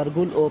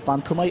 রাতারগুল ও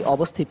পান্থমাই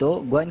অবস্থিত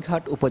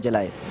গোয়েনঘাট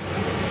উপজেলায়।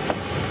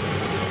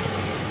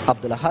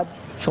 আব্দুল আহাদ,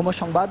 সময়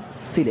সংবাদ,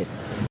 সিলেট।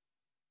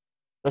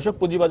 দর্শক,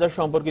 পুঁজিবাজার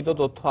সম্পর্কিত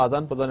তথ্য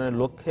আদান প্রদানের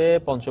লক্ষ্যে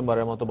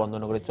পঞ্চমবারের মতো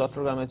বন্দরনগরী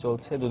চট্টগ্রামে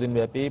চলছে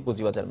দুদিনব্যাপী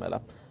পুঁজিবাজার মেলা।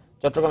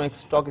 চট্টগ্রাম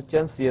স্টক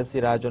এক্সচেঞ্জ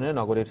সিএসসির আয়োজনে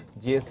নগরীর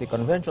জিএসসি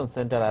কনভেনশন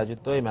সেন্টার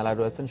আয়োজিত এই মেলায়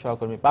রয়েছেন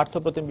সহকর্মী পার্থ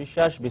প্রতিম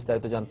বিশ্বাস।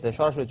 বিস্তারিত জানতে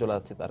সরাসরি চলে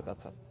যাচ্ছি তার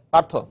কাছে।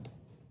 পার্থ,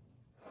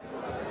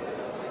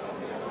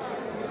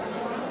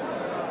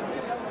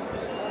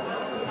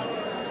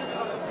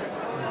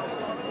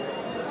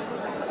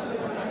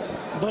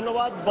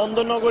 ধন্যবাদ।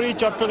 বন্দরনগরী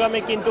চট্টগ্রামে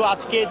কিন্তু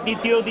আজকে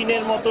দ্বিতীয়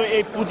দিনের মতো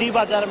এই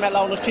পুঁজিবাজার মেলা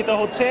অনুষ্ঠিত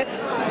হচ্ছে।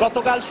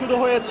 গতকাল শুরু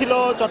হয়েছিল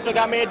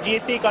চট্টগ্রামের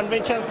জিএসসি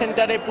কনভেনশন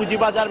সেন্টারে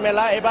পুঁজিবাজার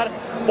মেলা। এবার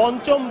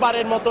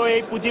পঞ্চমবারের মতো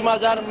এই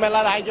পুঁজিবাজার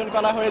মেলার আয়োজন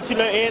করা হয়েছিল।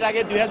 এর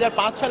আগে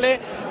 2005 সালে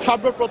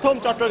সর্বপ্রথম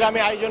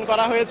চট্টগ্রামে আয়োজন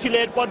করা হয়েছিল।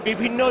 এরপর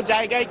বিভিন্ন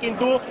জায়গায়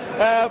কিন্তু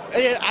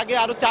এর আগে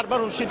আরো 4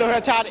 বার অনুষ্ঠিত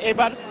হয়েছে, আর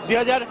এবার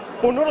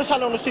 2015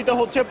 সালে অনুষ্ঠিত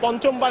হচ্ছে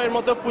পঞ্চমবারের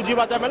মতো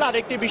পুঁজিবাজার মেলা। আর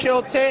একটি বিষয়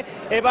হচ্ছে,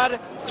 এবার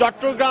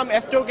চট্টগ্রাম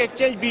স্টক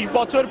এক্সচেঞ্জ 20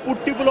 বছর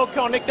পূর্তি উপলক্ষে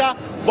অনেকটা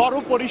বড়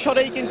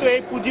পরিসরেই কিন্তু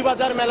এই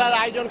পুঁজিবাজার মেলার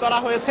আয়োজন করা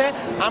হয়েছে।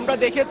 আমরা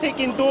দেখেছি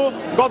কিন্তু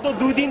গত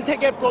 2 দিন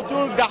থেকে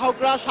প্রচুর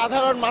গ্রাহকরা,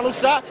 সাধারণ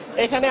মানুষরা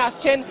এখানে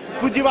আসছেন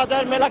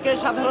পুঁজিবাজার মেলাকে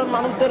সাধারণ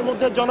মানুষদের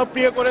মধ্যে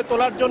জনপ্রিয় করে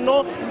তোলার জন্য।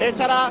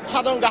 এছাড়া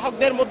সাধারণ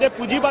গ্রাহকদের মধ্যে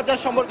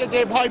পুঁজিবাজার সম্পর্কে যে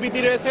ভয়ভীতি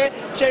রয়েছে,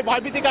 সেই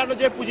ভয়ভীতির কারণে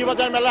যে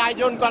পুঁজিবাজার মেলার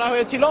আয়োজন করা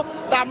হয়েছিল।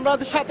 তা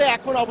আমাদের সাথে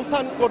এখন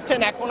অবস্থান করছেন,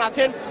 এখন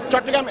আছেন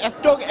চট্টগ্রাম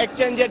স্টক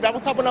এক্সচেঞ্জের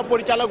ব্যবস্থাপনা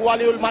পরিচালক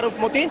ওয়ালিউল মারুফ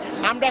মতিন।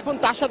 আমরা এখন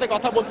তার সাথে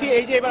কথা বলছি।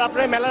 এই যে এবার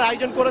আপনারা মেলার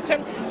আয়োজন করেছেন,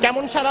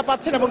 কেমন সাড়া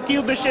পাচ্ছেন এবং কি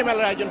উদ্দেশ্যে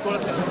মেলার আয়োজন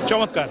করেছেন?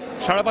 চমৎকার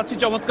সাড়া পাচ্ছি,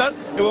 চমৎকার।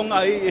 এবং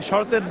এই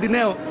শরতের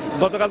দিনেও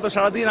গতকাল তো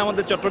সারাদিন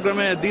আমাদের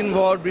চট্টগ্রামে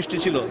দিনভর বৃষ্টি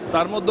ছিল,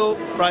 তার মধ্যেও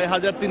প্রায়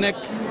 1000-3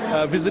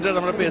 ভিজিটার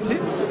আমরা পেয়েছি।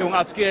 এবং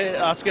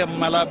আজকে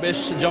মেলা বেশ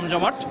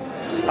জমজমাট।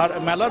 আর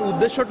মেলার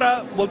উদ্দেশ্যটা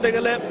বলতে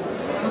গেলে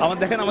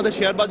দেখেন, আমাদের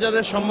শেয়ার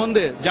বাজারের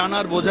সম্বন্ধে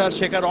জানার, বোঝার,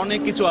 শেখার অনেক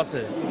কিছু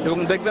আছে। এবং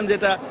দেখবেন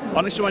যেটা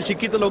অনেক সময়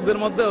শিক্ষিত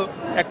লোকদের মধ্যেও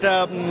একটা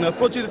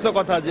প্রচলিত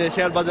কথা যে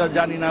শেয়ার বাজার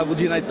জানি না,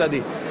 বুঝি না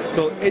ইত্যাদি।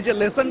 তো এই যে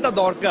লেসনটা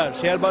দরকার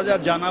শেয়ার বাজার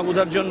জানা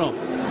বোঝার জন্য,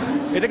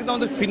 এটা কিন্তু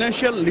আমাদের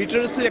ফিনান্সিয়াল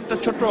লিটারেসির একটা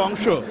ছোট্ট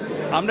অংশ।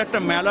 আমরা একটা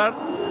মেলার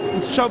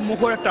উৎসব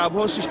মুখর একটা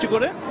আবহাওয়া সৃষ্টি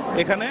করে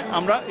এখানে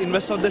আমরা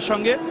ইনভেস্টরদের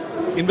সঙ্গে,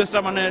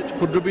 ইনভেস্টর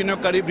ক্ষুদ্র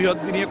বিনিয়োগকারী, বৃহৎ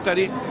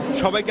বিনিয়োগকারী,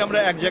 সবাইকে আমরা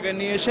এক জায়গায়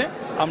নিয়ে এসে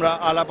আমরা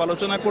আলাপ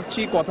আলোচনা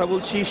করছি, কথা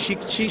বলছি,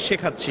 শিখছি,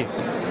 শেখাচ্ছি।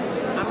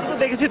 আমরা তো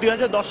দেখেছি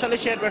 2010 সালে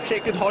শেয়ার ব্যবসা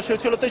একটি ধস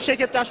হয়েছিল। তো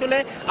সেক্ষেত্রে আসলে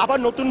আবার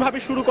নতুনভাবে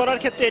শুরু করার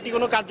ক্ষেত্রে এটি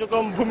কোনো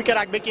কার্যক্রম ভূমিকা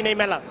রাখবে কিনা এই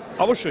মেলা?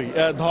 অবশ্যই।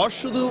 ধস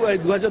শুধু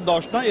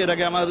 2010 নয়, এর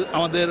আগে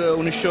আমাদের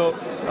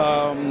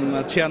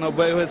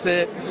 1996 হয়েছে,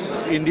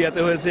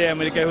 ইন্ডিয়াতে হয়েছে,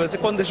 আমেরিকায় হয়েছে,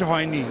 কোন দেশে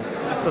হয়নি।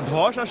 তো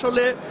ধস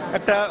আসলে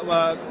একটা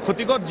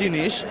ক্ষতিকর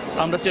জিনিস।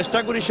 আমরা চেষ্টা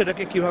করি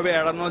সেটাকে কিভাবে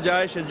এড়ানো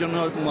যায়, সেজন্য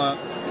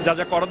যা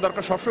যা করার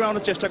দরকার সবসময়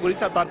আমরা চেষ্টা করি।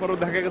 তারপরেও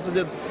দেখা গেছে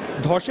যে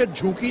ধসের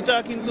ঝুঁকিটা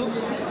কিন্তু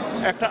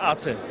একটা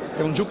আছে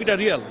এবং ঝুঁকিটা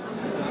রিয়েল।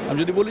 আমি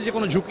যদি বলি যে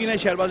কোনো ঝুঁকি নেই,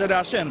 শেয়ার বাজারে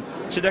আসেন,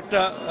 সেটা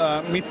একটা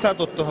মিথ্যা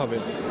তথ্য হবে।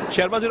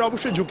 শেয়ার বাজারে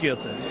অবশ্যই ঝুঁকি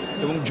আছে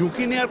এবং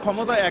ঝুঁকি নেওয়ার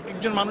ক্ষমতা এক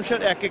একজন মানুষের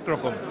এক এক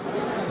রকম।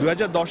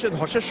 2010-এ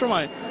ধসের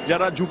সময়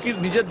যারা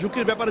নিজের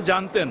ঝুঁকির ব্যাপারে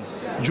জানতেন,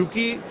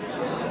 ঝুঁকি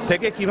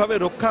থেকে কিভাবে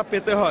রক্ষা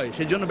পেতে হয়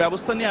সেই জন্য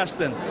ব্যবস্থা নিয়ে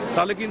আসতেন,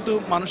 তাহলে কিন্তু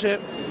মানুষের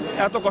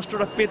এত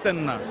কষ্টটা পেতেন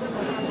না।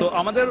 তো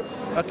আমাদের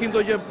কিন্তু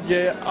ওই যে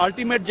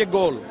আলটিমেট যে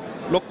গোল,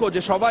 লক্ষ্য,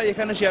 যে সবাই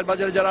এখানে শেয়ার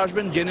বাজারে যারা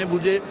আসবেন জেনে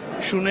বুঝে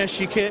শুনে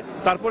শিখে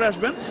তারপরে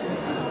আসবেন,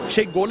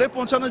 সেই গোলে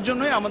পৌঁছানোর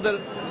জন্যই আমাদের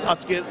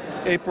আজকের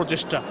এই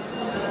প্রচেষ্টা।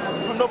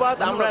 ধন্যবাদ।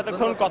 আমরা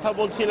এতক্ষণ কথা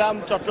বলছিলাম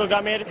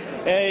চট্টগ্রাম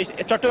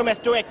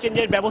স্টক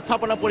এক্সচেঞ্জের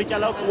ব্যবস্থাপনা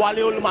পরিচালক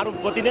ওয়ালিউল মারুফ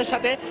গতিনের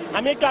সাথে।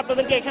 আমি একটু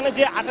আপনাদেরকে এখানে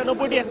যে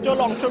 98টি স্টল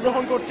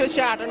অংশগ্রহণ করছে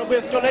সে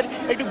 98 স্টলের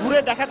একটু ঘুরে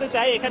দেখাতে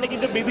চাই। এখানে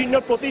কিন্তু বিভিন্ন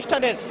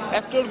প্রতিষ্ঠানের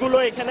স্টলগুলো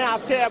এখানে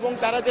আছে এবং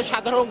তারা যে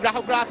সাধারণ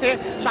গ্রাহকরা আছে,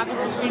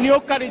 সাধারণ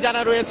বিনিয়োগকারী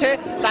যারা রয়েছে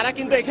তারা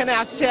কিন্তু এখানে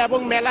আসছে এবং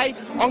মেলায়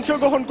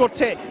অংশগ্রহণ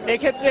করছে।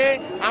 এক্ষেত্রে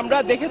আমরা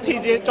দেখেছি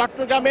যে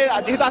চট্টগ্রামের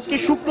যেহেতু আজকে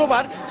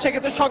শুক্রবার,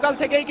 সেক্ষেত্রে সকাল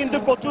থেকেই কিন্তু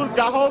প্রচুর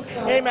গ্রাহক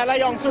এই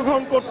মেলায়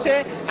অংশগ্রহণ করছে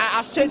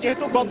আসছে।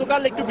 যেহেতু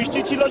গতকাল একটু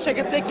বৃষ্টি ছিল,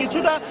 সেক্ষেত্রে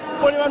কিছুটা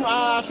পরিমাণ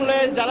আসলে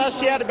যারা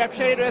শেয়ার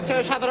ব্যবসায়ী রয়েছে,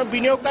 সাধারণ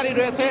বিনিয়োগকারী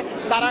রয়েছে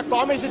তারা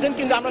কম এসেছেন,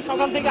 কিন্তু আমরা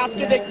সকাল থেকে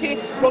আজকে দেখছি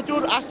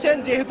প্রচুর আসছেন।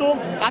 যেহেতু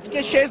আজকে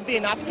শেষ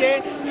দিন, আজকে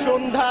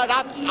সন্ধ্যা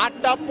রাত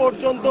 8টা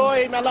পর্যন্ত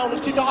এই মেলা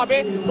অনুষ্ঠিত হবে,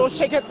 তো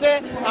সেক্ষেত্রে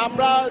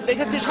আমরা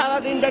দেখেছি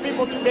সারাদিন ব্যাপী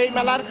এই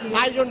মেলার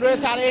আয়োজন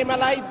রয়েছে। আর এই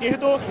মেলায়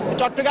যেহেতু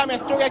চট্টগ্রাম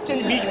স্টক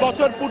এক্সচেঞ্জ 20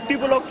 বছর পূর্তি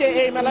উপলক্ষে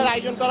এই মেলার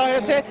আয়োজন করা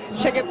হয়েছে,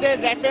 সেক্ষেত্রে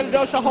র্যাফেল ড্র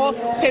সহ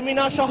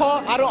সেমিনার সহ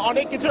আরো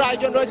অনেক কিছুর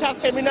আয়োজন রয়েছে। আর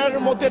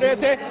সেমিনারের মধ্যে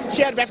রয়েছে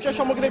শেয়ার ব্যবসা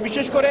সম্পর্কিত,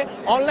 বিশেষ করে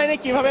অনলাইনে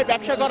কিভাবে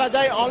ব্যবসা করা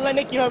যায়,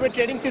 অনলাইনে কিভাবে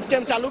ট্রেডিং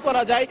সিস্টেম চালু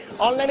করা যায়,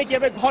 অনলাইনে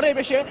কিভাবে ঘরে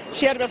বসে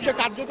শেয়ার ব্যবসা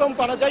কার্যক্রম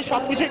করা যায়,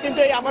 সবকিছু কিন্তু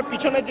এই আমার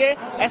পিছনে যে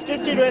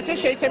স্টেজটি রয়েছে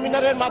সেই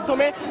সেমিনারের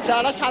মাধ্যমে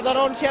যারা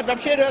সাধারণ শেয়ার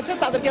ব্যবসায়ী রয়েছে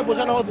তাদেরকে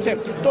বোঝানো হচ্ছে।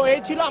 তো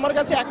এই ছিল আমার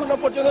কাছে এখনো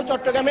পর্যন্ত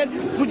চট্টগ্রামের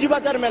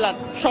পুঁজিবাজার মেলার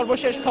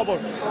সর্বশেষ খবর।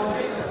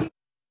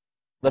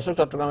 দর্শক,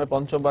 চট্টগ্রামে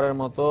পঞ্চমবারের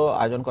মতো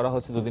আয়োজন করা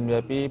হচ্ছে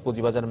দুদিনব্যাপী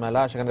পুঁজিবাজার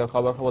মেলা। সেখানকার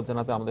খবর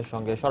জানাতে আমাদের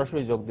সঙ্গে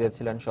সরাসরি যোগ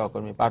দিয়েছিলেন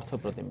সহকর্মী পার্থ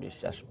প্রতিম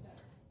বিশ্বাস।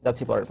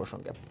 যাচ্ছি পরের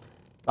প্রসঙ্গে।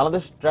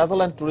 Bangladesh travel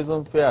and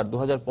tourism fair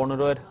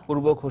 2015-এর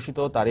পূর্ব ঘোষিত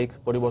তারিখ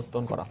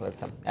পরিবর্তন করা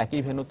হয়েছে।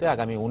 একই ভেন্যুতে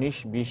আগামী 19,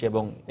 20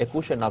 এবং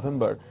 21শে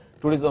নভেম্বর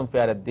ট্যুরিজম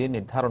ফেয়ারের দিন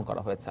নির্ধারণ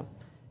করা হয়েছে।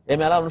 এই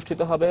মেলা অনুষ্ঠিত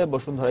হবে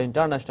বসুন্ধরা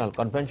ইন্টারন্যাশনাল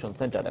কনভেনশন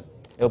সেন্টারে।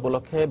 এ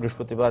উপলক্ষে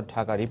বৃহস্পতিবার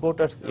ঢাকা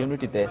রিপোর্টার্স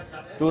ইউনিটিতে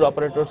tour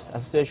operators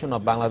association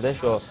of Bangladesh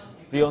O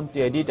Priyanti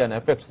edit and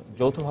effects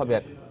যৌথভাবে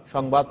এক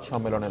সংবাদ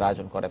সম্মেলনের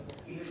আয়োজন করে।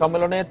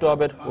 সম্মেলনে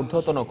টুয়াবের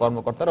ঊর্ধ্বতন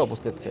কর্মকর্তারা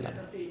উপস্থিত ছিলেন।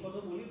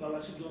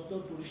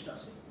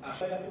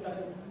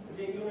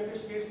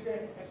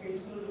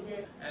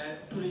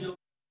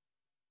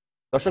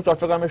 দর্শক,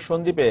 চট্টগ্রামের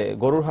সন্দ্বীপে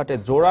গরুরহাটে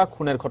জোড়া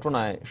খুনের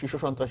ঘটনায় শীর্ষ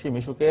সন্ত্রাসী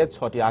মিশুকে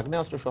 6টি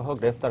আগ্নেয়াস্ত্র সহ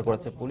গ্রেফতার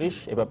করেছে পুলিশ।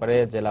 এ ব্যাপারে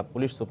জেলা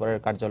পুলিশ সুপারের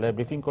কার্যালয়ে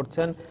ব্রিফিং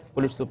করছেন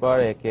পুলিশ সুপার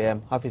AKM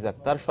হাফিজ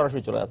আক্তার।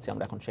 সরাসরি চলে যাচ্ছি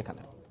আমরা এখন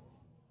সেখানে।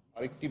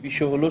 আরেকটি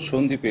বিষয় হলো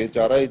সন্দ্বীপে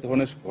যারা এই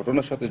ধরনের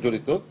ঘটনার সাথে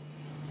জড়িত,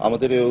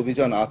 আমাদের এই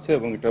অভিযান আছে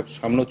এবং এটা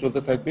সামনে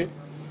চলতে থাকবে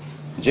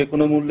যে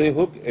কোনো মূল্যেই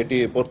হোক। এটি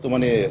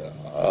বর্তমানে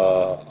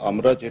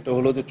আমরা যেটা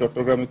হলো যে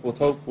চট্টগ্রামে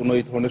কোথাও কোনো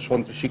এই ধরনের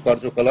সন্ত্রাসী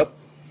কার্যকলাপ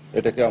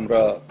এটাকে আমরা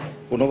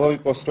কোনোভাবেই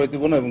প্রশ্রয়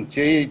দেব না, এবং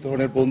যে এই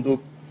ধরনের বন্দুক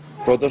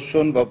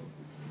প্রদর্শন বা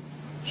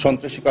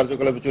সন্ত্রাসী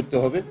কার্যকলাপে জড়িত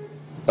হবে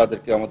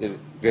তাদেরকে আমাদের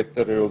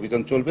গ্রেপ্তারের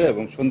অভিযান চলবে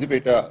এবং সন্দ্বীপে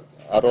এটা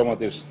আরও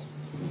আমাদের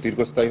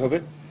দীর্ঘস্থায়ী হবে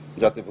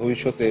যাতে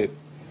ভবিষ্যতে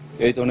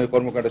এই ধরনের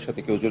কর্মকাণ্ডের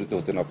সাথে কেউ জড়িত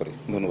হতে না পারে।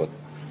 ধন্যবাদ।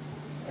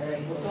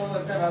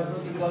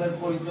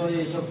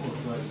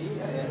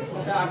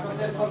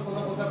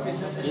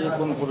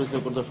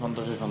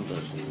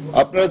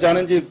 আপনারা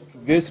জানেন যে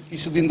বেশ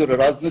কিছুদিন ধরে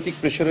রাজনৈতিক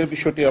প্রেশারের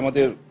বিষয়টি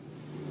আমাদের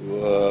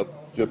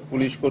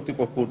পুলিশ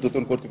কর্তৃপক্ষ,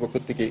 ঊর্ধ্বতন কর্তৃপক্ষ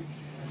থেকে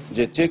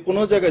যে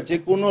কোনো জায়গায় যে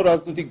কোনো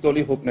রাজনৈতিক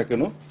দলই হোক না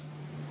কেন,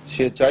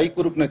 সে যাই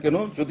করুক না কেন,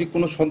 যদি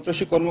কোনো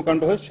সন্ত্রাসী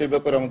কর্মকাণ্ড হয় সেই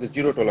ব্যাপারে আমাদের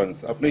জিরো টলারেন্স।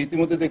 আপনি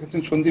ইতিমধ্যে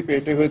দেখেছেন সন্দ্বীপে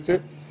এটাই হয়েছে।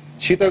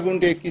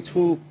 সীতাকুণ্ডে কিছু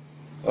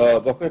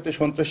বকেয়াটে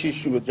সন্ত্রাসী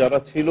যারা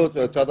ছিল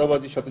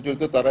চাঁদাবাজির সাথে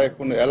জড়িত তারা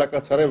এখন এলাকা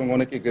ছাড়া এবং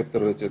অনেকে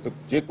গ্রেপ্তার হয়েছে। তো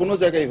যে কোনো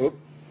জায়গায় হোক,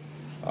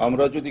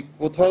 আমরা যদি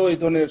কোথাও এই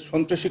ধরনের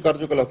সন্ত্রাসী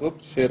কার্যকলাপ হোক,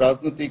 সে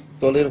রাজনৈতিক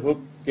দলের হোক,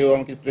 কেউ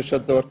আমাকে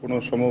প্রেশার দেওয়ার কোনো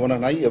সম্ভাবনা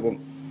নাই এবং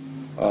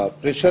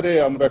প্রেশারে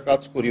আমরা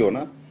কাজ করিও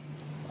না।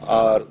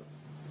 আর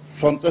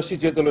সন্ত্রাসী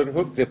যে দলের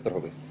হোক গ্রেপ্তার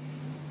হবে।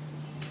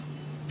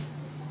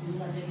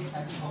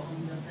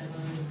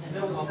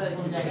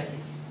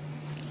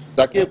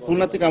 তাকে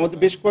খুলনা থেকে আমাদের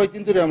বেশ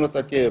কয়েকদিন ধরে আমরা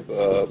তাকে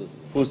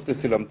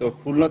খুঁজতেছিলাম। তো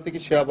খুলনা থেকে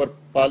সে আবার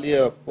পালিয়ে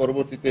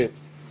পরবর্তীতে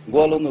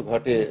গোয়ালন্দ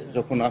ঘাটে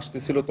যখন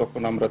আসতেছিল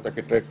তখন আমরা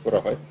তাকে ট্র্যাক করা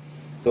হয়।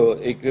 তো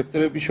এই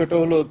গ্রেপ্তারের বিষয়টা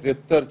হলো,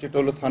 গ্রেপ্তার যেটা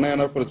হলো থানায়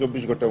আনার পরে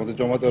 24 ঘন্টা আমাদের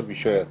জমা দেওয়ার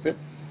বিষয় আছে।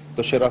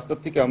 তো সে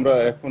রাস্তার থেকে আমরা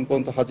এখন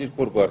পর্যন্ত হাজির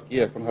করবো আর কি,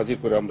 এখন হাজির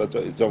করে আমরা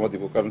জমা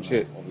দিব, কারণ সে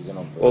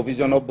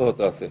অভিযান অব্যাহত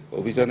আছে।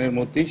 অভিযানের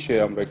মধ্যেই সে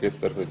আমরা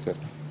গ্রেপ্তার হয়েছে আর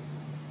কি।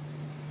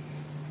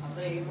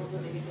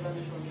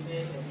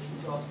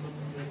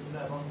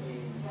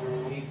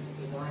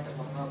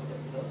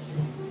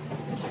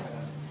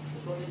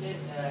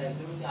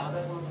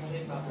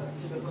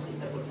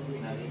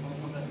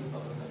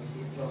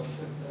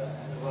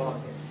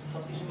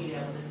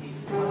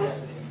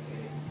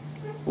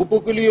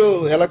 উপকূলীয়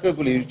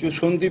এলাকাগুলি,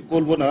 সন্দ্বীপ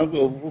বলবো না,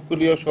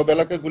 উপকূলীয় সব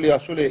এলাকাগুলি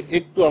আসলে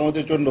একটু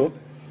আমাদের জন্য,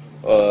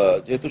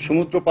 যেহেতু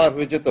সমুদ্র পার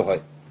হয়ে যেতে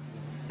হয়,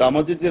 তা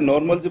আমাদের যে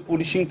নর্মাল যে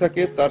পুলিশিং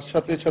থাকে তার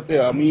সাথে সাথে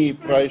আমি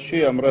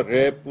প্রায়শই আমরা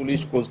র্যাব,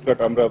 পুলিশ,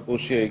 কোস্টগার্ড আমরা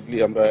বসে এগুলি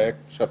আমরা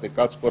একসাথে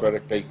কাজ করার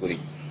একটাই করি,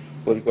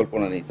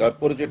 পরিকল্পনা নেই।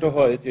 তারপরে যেটা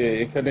হয় যে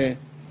এখানে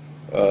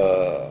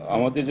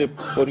আমাদের যে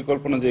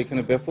পরিকল্পনা যে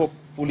এখানে ব্যাপক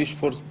পুলিশ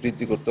ফোর্স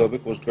বৃদ্ধি করতে হবে,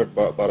 কোস্টগার্ড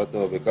বাড়াতে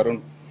হবে, কারণ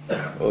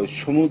ওই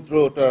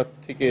সমুদ্রটা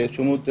থেকে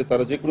সমুদ্রে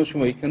তারা যে কোনো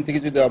সময় এখান থেকে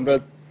যদি আমরা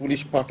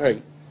পুলিশ পাঠাই,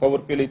 খবর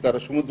পেলেই তারা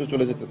সমুদ্রে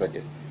চলে যেতে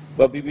থাকে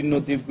বা বিভিন্ন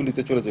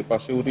দ্বীপগুলিতে চলে যায়,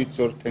 পাশে উড়ির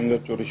চর,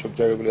 ঠেঙ্গার চর, এইসব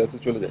জায়গাগুলি আছে,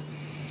 চলে যায়।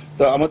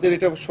 তো আমাদের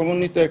এটা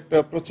সমন্বিত একটা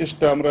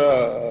প্রচেষ্টা আমরা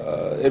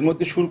এর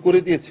মধ্যে শুরু করে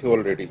দিয়েছি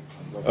অলরেডি।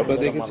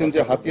 আপনারা দেখেছেন যে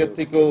হাতিয়ার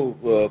থেকেও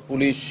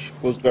পুলিশ,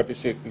 কোস্টগার্ড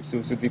এসে কিছু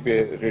কিছু দ্বীপে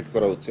রেড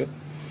করা হচ্ছে।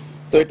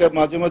 তো এটা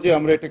মাঝে মাঝে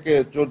আমরা এটাকে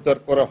জোরদার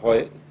করা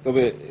হয়,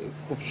 তবে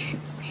খুব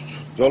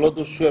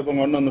জলদস্যু এবং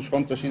অন্যান্য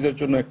সন্ত্রাসীদের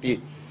জন্য একটি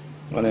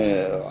মানে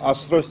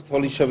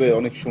আশ্রয়স্থল হিসাবে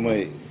অনেক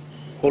সময়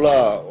খোলা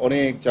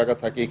অনেক জায়গা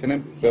থাকে, এখানে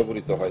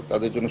ব্যবহৃত হয়,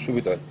 তাদের জন্য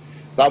সুবিধা হয়।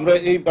 তো আমরা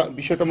এই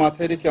বিষয়টা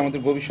মাথায় রেখে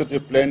আমাদের ভবিষ্যতে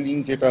প্ল্যানিং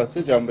যেটা আছে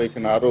যে আমরা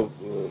এখানে আরো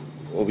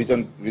অভিযান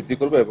বৃদ্ধি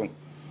করব এবং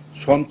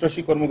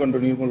সন্ত্রাসী কর্মকাণ্ড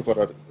নির্মূল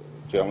করার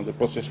যে আমাদের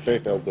প্রচেষ্টা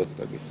এটা অব্যাহত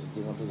থাকবে।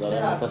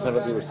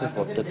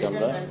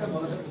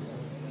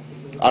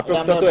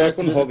 আটকটা তো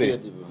এখন হবে,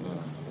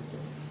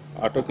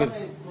 আটকের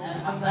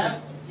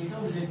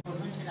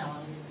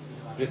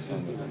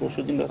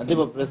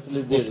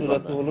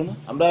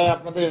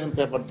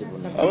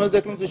আমরা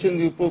দেখলাম তো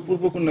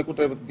পূর্ব কন্যা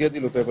কোথায় দিয়ে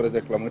দিল, পেপারে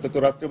দেখলাম। এটা তো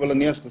রাত্রেবেলা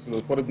নিয়ে আসতেছিল,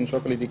 পরের দিন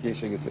সকালে দিকে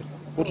এসে গেছে,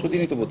 পরশু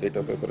দিনই তো বোধহয় এটা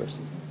পেপারে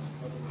আসছে।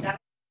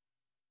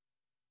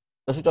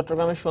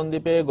 চট্টগ্রামের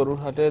সন্দ্বীপে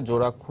গরুরহাটে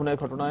জোড়া খুনের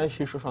ঘটনায়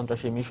শীর্ষ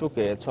সন্ত্রাসী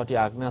মিশুকে 6টি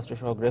আগ্নেয়াস্ত্র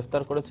সহ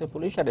গ্রেফতার করেছে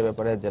পুলিশ। আর এ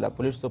ব্যাপারে জেলা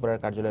পুলিশ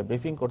সুপারের কার্যালয়ে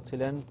ব্রিফিং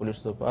করছিলেন পুলিশ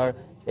সুপার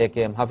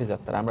AK-M হাফিজ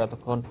আক্তার। আমরা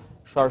তখন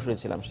সরাসরি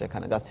ছিলাম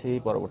সেখানে। যাচ্ছি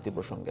পরবর্তী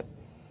প্রসঙ্গে।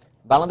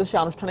 বাংলাদেশে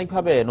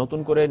আনুষ্ঠানিকভাবে নতুন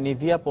করে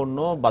নিভিয়া পণ্য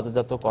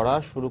বাজারজাত করা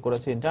শুরু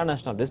করেছে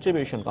ইন্টারন্যাশনাল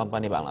ডিস্ট্রিবিউশন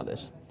কোম্পানি বাংলাদেশ।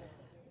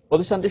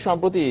 প্রতিষ্ঠানটি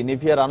সম্প্রতি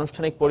নিভিয়ার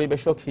আনুষ্ঠানিক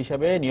পরিবেশক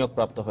হিসেবে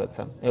নিয়োগপ্রাপ্ত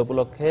হয়েছেন। এ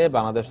উপলক্ষে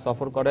বাংলাদেশ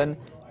সফর করেন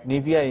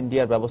নিভিয়া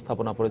ইন্ডিয়ার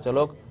ব্যবস্থাপনা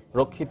পরিচালক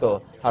রক্ষিত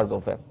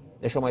হারগোভে।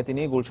 এ সময়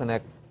তিনি গুলশানে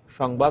এক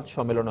সংবাদ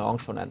সম্মেলনে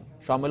অংশ নেন।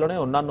 সম্মেলনে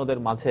অন্যান্যদের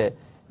মাঝে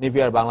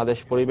নিভিয়ার বাংলাদেশ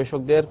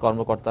পরিবেশকদের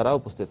কর্মকর্তারা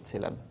উপস্থিত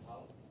ছিলেন।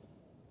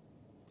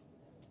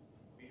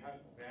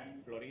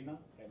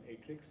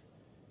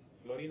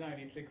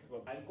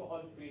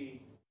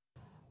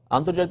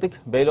 আন্তর্জাতিক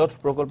বেইলট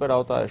প্রকল্পের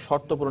আওতায়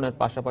শর্ত পূরণের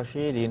পাশাপাশি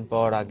ঋণ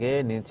পাওয়ার আগে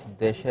নিজ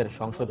দেশের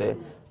সংসদে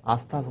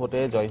আস্থা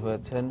ভোটে জয়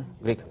হয়েছেন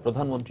গ্রিক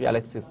প্রধানমন্ত্রী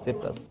অ্যালেক্সিস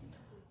সিপ্রাস।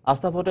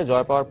 আস্থা ভোটে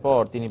জয় পাওয়ার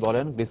পর তিনি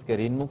বলেন, গ্রিসকে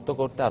ঋণমুক্ত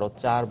করতে আরো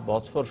 4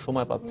 বছর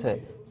সময় পাচ্ছে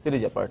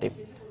সিরিজা পার্টি।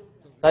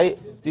 তাই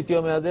তৃতীয়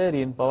মেয়াদে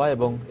ঋণ পাওয়া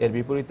এবং এর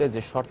বিপরীতে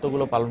যে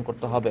শর্তগুলো পালন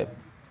করতে হবে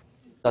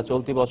তা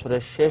চলতি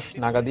বছরের শেষ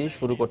নাগাদই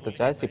শুরু করতে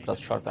চায়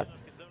সিপ্রাস সরকার।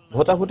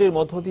 ভোটাভুটির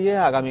মধ্য দিয়ে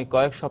আগামী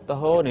কয়েক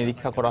সপ্তাহ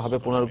নিরীক্ষা করা হবে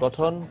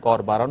পুনর্গঠন, কর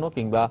বাড়ানো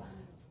কিংবা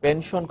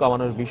পেনশন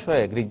কমানোর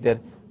বিষয়ে গ্রিকদের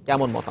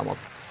কেমন মতামত।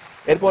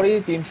 এরপরই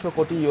 300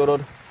 কোটি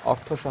ইউরোর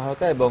অর্থ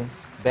সহায়তা এবং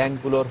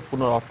ব্যাংকগুলোর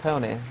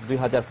পুনরঅর্থায়নে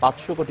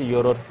 2500 কোটি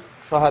ইউরোর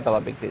সহায়তা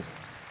পাবে গ্রিস।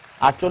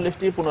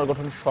 48টি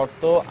পুনর্গঠন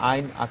শর্ত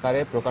আইন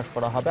আকারে প্রকাশ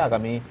করা হবে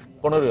আগামী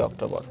 15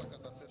 অক্টোবর।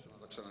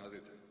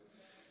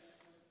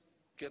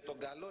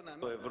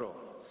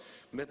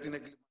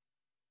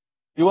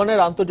 ইউয়ানের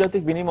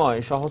আন্তর্জাতিক বিনিময়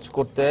সহজ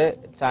করতে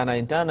চায়না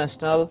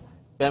ইন্টারন্যাশনাল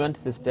পেমেন্ট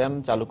সিস্টেম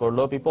চালু করল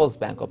পিপলস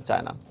ব্যাংক অব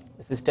চায়না।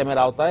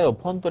 সিস্টেমের আওতায়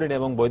অভ্যন্তরীণ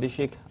এবং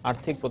বৈদেশিক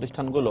আর্থিক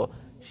প্রতিষ্ঠানগুলো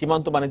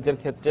সীমান্ত বাণিজ্যের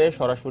ক্ষেত্রে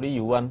সরাসরি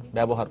ইউয়ান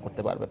ব্যবহার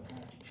করতে পারবে।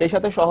 সেই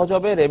সাথে সহজ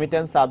হবে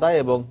রেমিটেন্স আদায়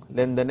এবং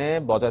লেনদেনে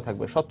বজায়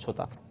থাকবে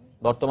স্বচ্ছতা।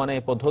 বর্তমানে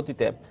এই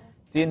পদ্ধতিতে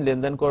চীন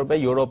লেনদেন করবে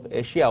ইউরোপ,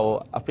 এশিয়া ও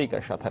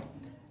আফ্রিকার সাথে।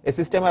 এই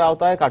সিস্টেমের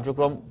আওতায়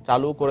কার্যক্রম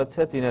চালু করেছে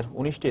চীনের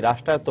 19টি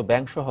রাষ্ট্রায়ত্ত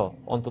ব্যাংক সহ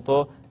অন্তত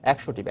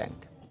 100টি ব্যাংক।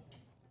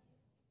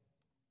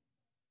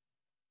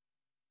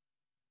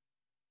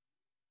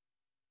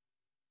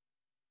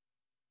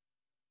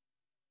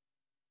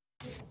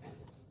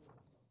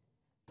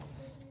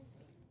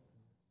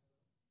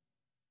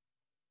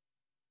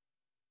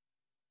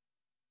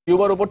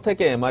 কিউবার উপর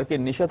থেকে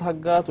মার্কিন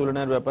নিষেধাজ্ঞা তুলে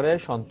নেওয়ার ব্যাপারে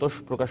সন্তোষ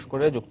প্রকাশ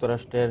করে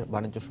যুক্তরাষ্ট্রের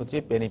বাণিজ্য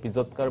সচিব পেনি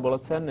পিজোৎকার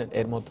বলেছেন,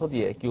 এর মধ্য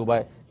দিয়ে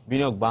কিউবায়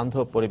বিনিয়োগ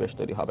বান্ধব পরিবেশ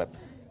তৈরি হবে।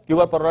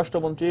 কিউবার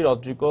পররাষ্ট্রমন্ত্রী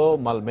রদ্রিগো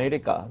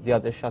মালমেইরিকা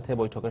দিয়াজের সাথে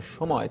বৈঠকের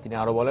সময় তিনি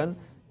আরো বলেন,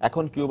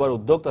 এখন কিউবার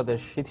উদ্যোক্তাদের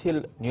শিথিল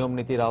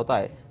নিয়মনীতির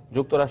আওতায়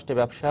যুক্তরাষ্ট্রে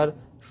ব্যবসার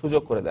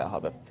সুযোগ করে দেওয়া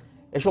হবে।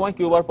 এ সময়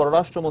কিউবার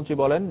পররাষ্ট্রমন্ত্রী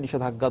বলেন,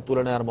 নিষেধাজ্ঞা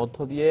তুলে নেওয়ার মধ্য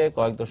দিয়ে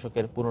কয়েক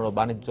দশকের পুরনো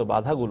বাণিজ্য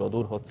বাধাগুলো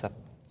দূর হচ্ছে।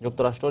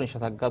 যুক্তরাষ্ট্র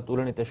নিষেধাজ্ঞা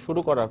তুলে নিতে শুরু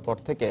করার পর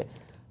থেকে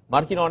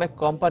মার্কিন অনেক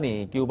কোম্পানি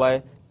কিউবায়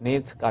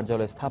নিজ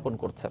কার্যালয় স্থাপন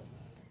করছে,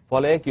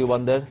 ফলে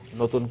কিউবানদের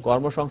নতুন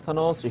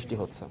কর্মসংস্থানও সৃষ্টি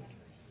হচ্ছে।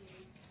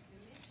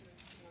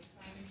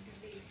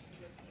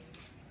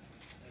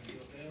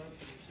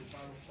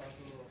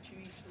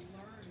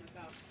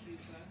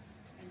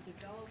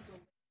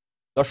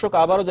 দর্শক,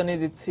 আবারও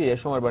জানিয়ে দিচ্ছি এ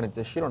সময়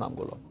বাণিজ্যের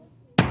শিরোনামগুলো।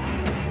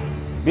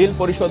 বিল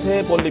পরিশোধে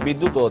পল্লী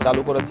বিদ্যুৎও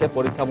চালু করেছে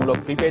পরীক্ষামূলক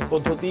প্রিপেইড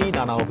পদ্ধতি,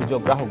 নানা অভিযোগ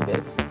গ্রাহকদের।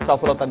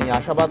 সফলতা নিয়ে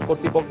আশাবাদ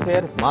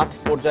কর্তৃপক্ষের, মাঠ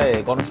পর্যায়ে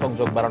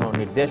গণসংযোগ বাড়ানোর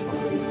নির্দেশ।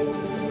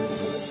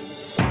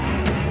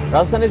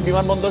 রাজধানীর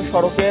বিমানবন্দর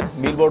সড়কের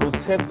বিলবোর্ড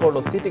উচ্ছেদ করল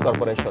সিটি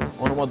কর্পোরেশন,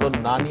 অনুমোদন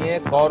না নিয়ে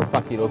কর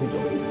ফাঁকির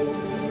অভিযোগ।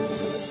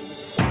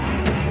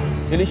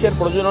 ইলিশের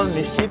প্রজনন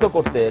নিশ্চিত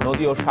করতে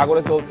নদী ও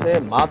সাগরে চলছে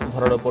মাছ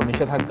ধরার উপর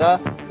নিষেধাজ্ঞা,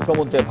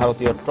 সমুদ্রে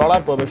ভারতীয়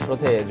ট্রলার প্রবেশ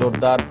রোধে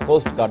জোরদার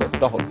কোস্ট গার্ডের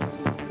টহল।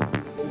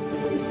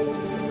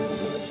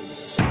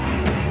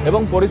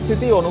 এবং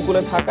পরিস্থিতি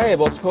অনুকূলে থাকায়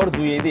এবছর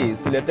 2 ঈদই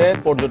সিলেটে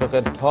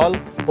পর্যটকের ঢল,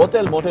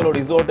 হোটেল মোটেল ও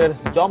রিসোর্টের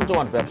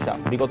জমজমাট ব্যবসা।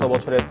 বিগত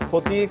বছরের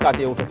ক্ষতি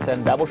কাটিয়ে উঠেছেন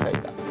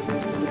ব্যবসায়ীরা।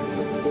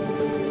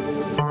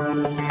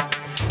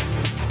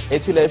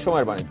 এই ছিল এই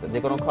সময়ের বাণিজ্য। যে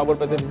কোনো খবর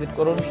পেতে ভিজিট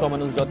করুন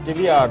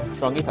সময়নিউজ.টিভি আর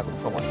সঙ্গেই থাকুন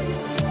সময়।